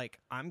just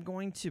I'm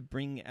going to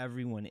bring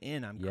everyone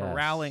in. I'm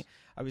corralling.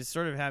 I was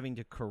sort of having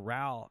to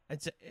corral.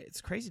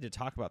 It's crazy to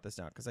talk about this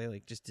now because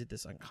I just did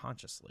this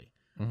unconsciously.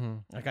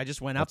 I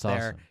just went up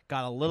there,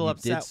 got a little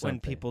upset when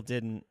people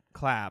didn't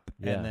clap,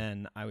 and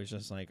then I was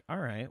just all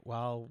right,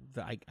 well,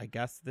 I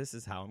guess this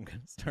is how I'm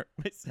going to start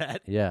my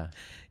set. Yeah,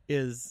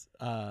 is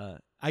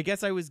I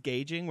guess I was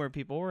gauging where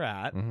people were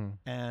at,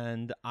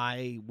 and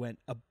I went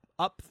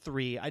up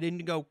 3. I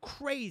didn't go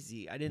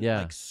crazy. I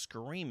didn't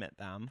scream at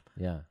them.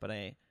 Yeah, but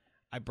I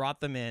brought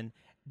them in.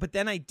 But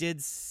then I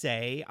did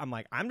say,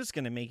 I'm just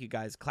going to make you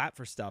guys clap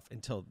for stuff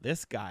until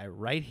this guy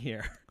right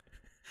here.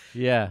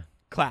 Yeah.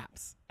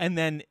 Claps, and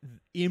then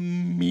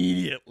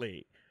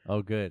immediately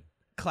good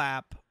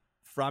clap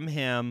from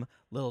him,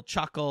 little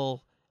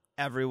chuckle,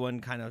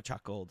 everyone kind of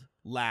chuckled,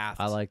 laughed.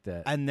 I like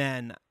that. And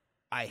then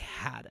I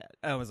had it.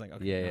 I was like,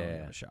 okay,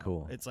 yeah, show.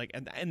 Cool. It's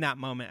in that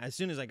moment, as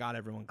soon as I got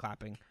everyone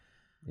clapping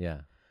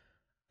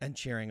and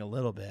cheering a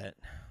little bit,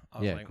 I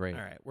was great.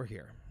 All right, we're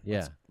here.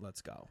 Yeah.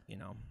 Let's go,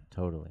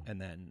 Totally. And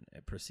then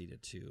it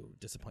proceeded to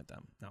disappoint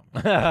them. No.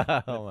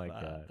 Oh, my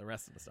God. The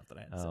rest of the stuff that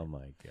I had to say. Oh,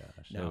 my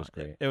gosh. No, that was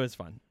great. It was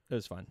fun. It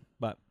was fun.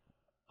 But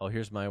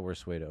here's my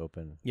worst way to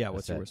open. Yeah,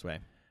 what's your worst way?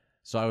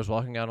 So I was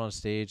walking out on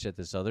stage at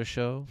this other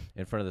show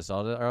in front of this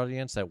other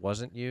audience that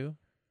wasn't you.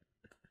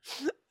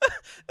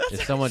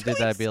 If someone did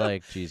that, I'd be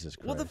like, Jesus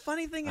Christ. Well, the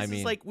funny thing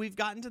is we've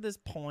gotten to this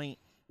point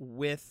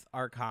with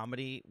our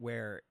comedy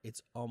where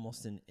it's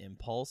almost an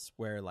impulse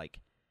where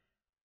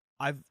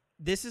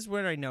this is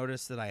where I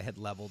noticed that I had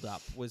leveled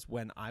up, was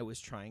when I was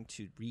trying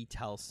to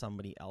retell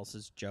somebody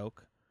else's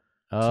joke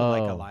to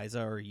like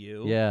Eliza or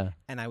you. Yeah.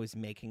 And I was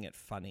making it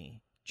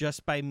funny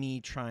just by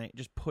me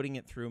just putting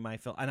it through my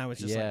film. And I was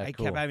just I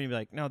kept having to be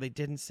like, no, they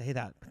didn't say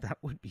that. But that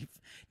would be,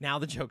 now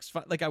the joke's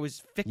fun. Like I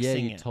was fixing it.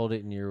 Yeah, you told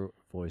it in your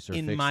voice or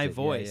in my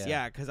voice.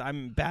 Yeah, because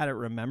I'm bad at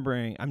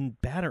remembering. I'm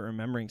bad at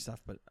remembering stuff,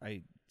 but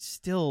I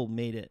still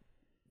made it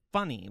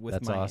funny with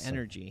That's my awesome.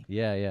 energy.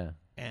 Yeah, yeah.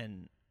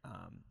 And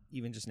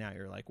even just now,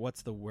 you're like,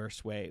 what's the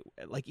worst way?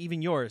 Like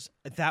even yours,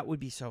 that would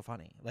be so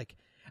funny. Like,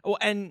 oh,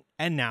 and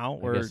now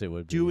we're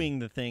doing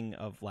the thing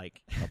of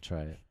like, I'll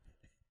try it.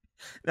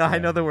 No, yeah. I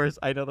know the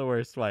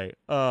worst way.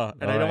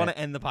 And I don't want to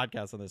end the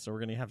podcast on this, so we're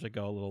gonna have to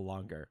go a little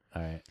longer.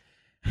 All right.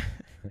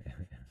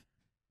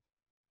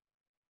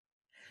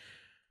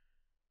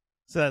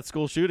 So that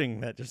school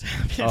shooting that just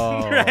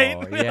happened,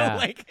 right? Yeah.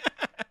 Like,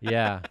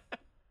 yeah.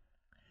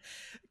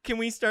 Can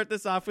we start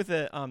this off with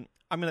I'm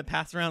gonna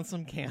pass around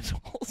some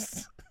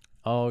candles.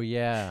 Oh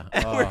yeah.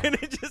 And we're gonna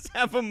just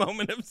have a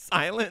moment of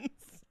silence.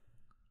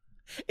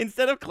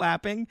 Instead of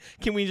clapping,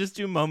 can we just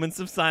do moments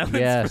of silence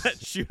for that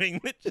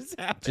shooting that just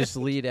happened? Just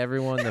lead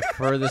everyone the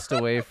furthest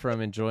away from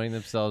enjoying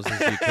themselves as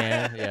you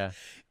can. Yeah.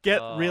 Get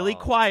really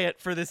quiet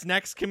for this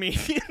next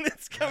comedian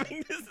that's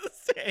coming to the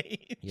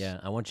stage.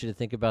 Yeah, I want you to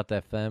think about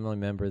that family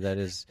member that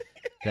is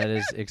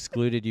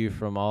excluded you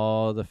from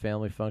all the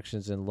family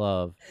functions and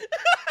love.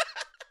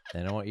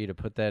 And I want you to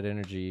put that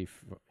energy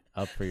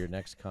up for your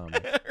next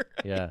comic.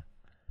 Right. Yeah.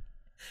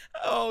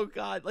 Oh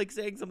God! Like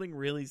saying something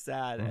really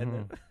sad, and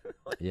then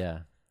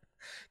yeah.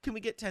 Can we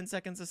get 10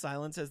 seconds of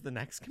silence as the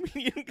next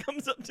comedian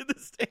comes up to the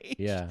stage?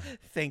 Yeah.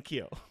 Thank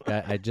you.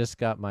 I just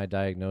got my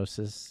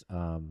diagnosis.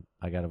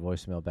 I got a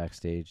voicemail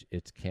backstage.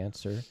 It's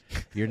cancer.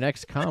 Your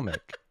next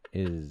comic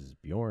is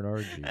Bjorn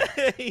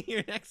RG.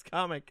 Your next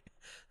comic,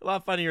 a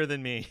lot funnier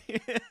than me.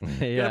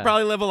 You're gonna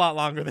probably live a lot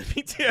longer than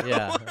me too.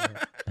 Yeah.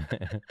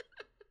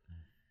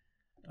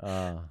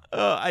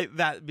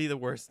 That'd be the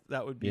worst.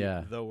 That would be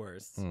the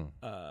worst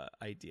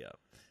idea.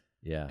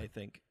 Yeah. I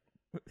think.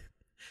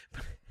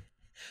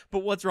 But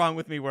what's wrong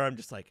with me where I'm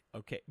just like,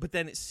 okay. But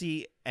then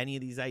see any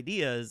of these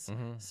ideas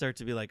start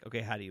to be like,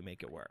 okay, how do you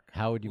make it work?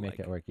 How would you make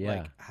it work? Yeah.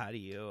 Like, how do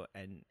you?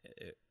 And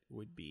it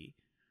would be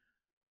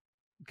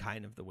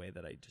kind of the way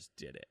that I just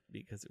did it,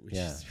 because it would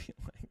just be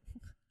like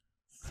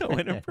so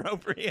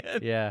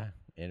inappropriate. Yeah.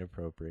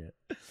 Inappropriate.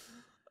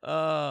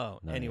 Oh,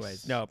 nice.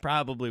 Anyways, no,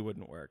 probably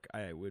wouldn't work.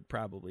 I would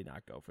probably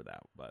not go for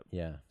that, but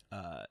yeah,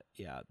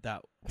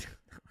 that would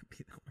be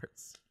the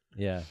worst.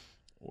 Yeah,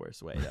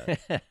 worst way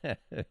to.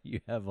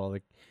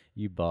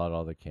 You bought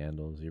all the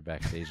candles. You're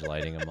backstage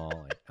lighting them all.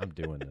 Like, I'm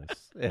doing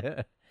this.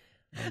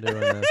 I'm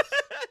doing this.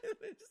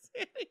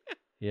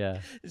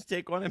 Yeah, just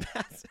take one and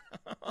pass it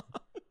on.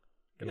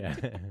 Yeah,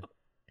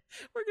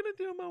 we're gonna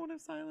do a moment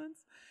of silence.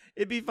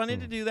 It'd be funny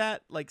to do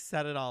that, like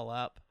set it all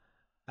up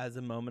as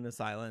a moment of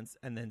silence,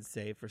 and then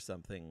save for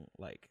something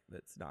like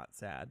that's not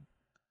sad.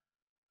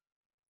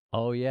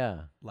 Oh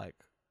yeah. Like,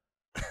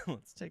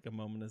 let's take a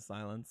moment of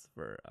silence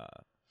for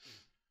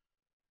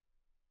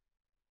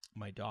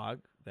my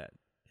dog that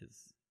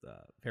is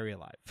very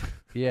alive.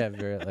 Yeah,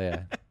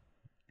 yeah.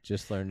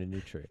 Just learned a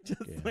new trick.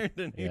 Learned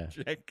a new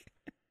trick.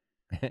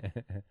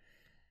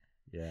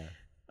 Yeah.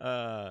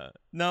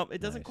 No,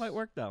 it doesn't quite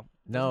work though.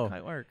 It doesn't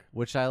quite work.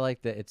 Which I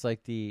like that it's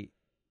like the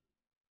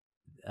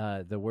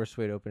worst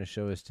way to open a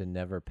show is to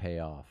never pay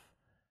off.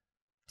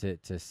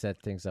 To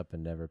set things up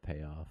and never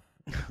pay off.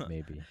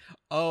 Maybe.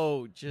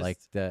 Just like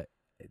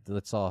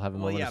let's all have a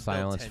moment of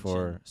silence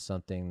for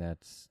something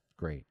that's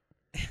great.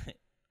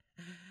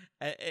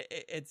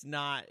 It's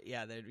not.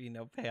 Yeah, there'd be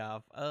no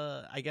payoff.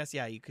 I guess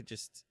you could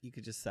just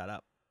set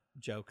up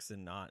jokes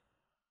and not.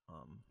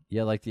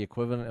 Yeah, like the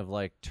equivalent of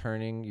like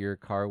turning your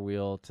car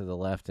wheel to the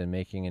left and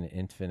making an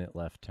infinite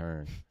left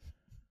turn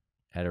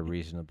at a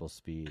reasonable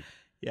speed.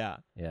 Yeah.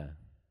 Yeah.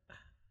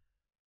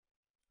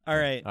 All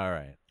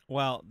right.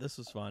 Well, this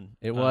was fun.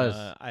 It was.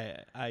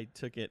 I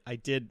took it. I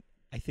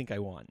think I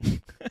won.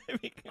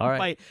 All right.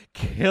 By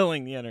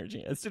killing the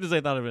energy. As soon as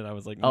I thought of it, I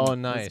was like, "Oh,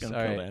 nice! All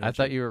right." I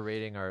thought you were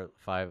rating our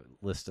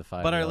list of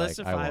 5. But our list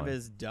of 5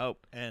 is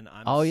dope, and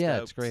I'm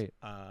stoked, it's great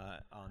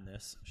on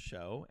this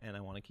show, and I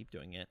want to keep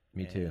doing it.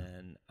 Me too.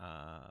 And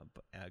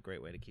a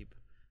great way to keep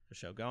the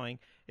show going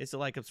is to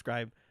like,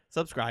 subscribe,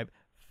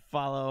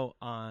 follow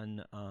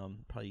on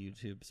probably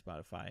YouTube,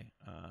 Spotify,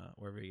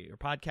 wherever you get your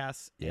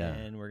podcasts. Yeah.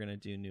 And we're gonna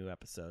do new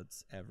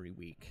episodes every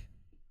week.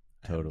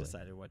 Totally. I haven't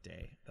decided what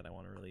day that I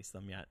want to release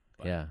them yet.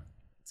 But yeah.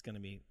 It's going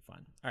to be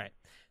fun. All right.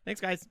 Thanks,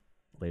 guys.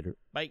 Later.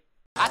 Bye.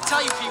 I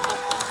tell you, people,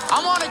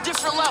 I'm on a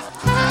different level.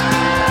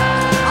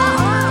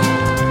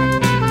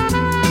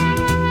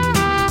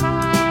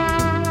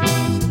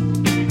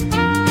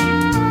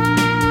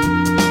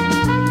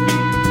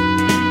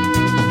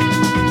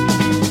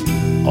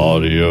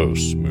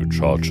 Adios,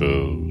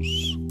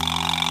 muchachos.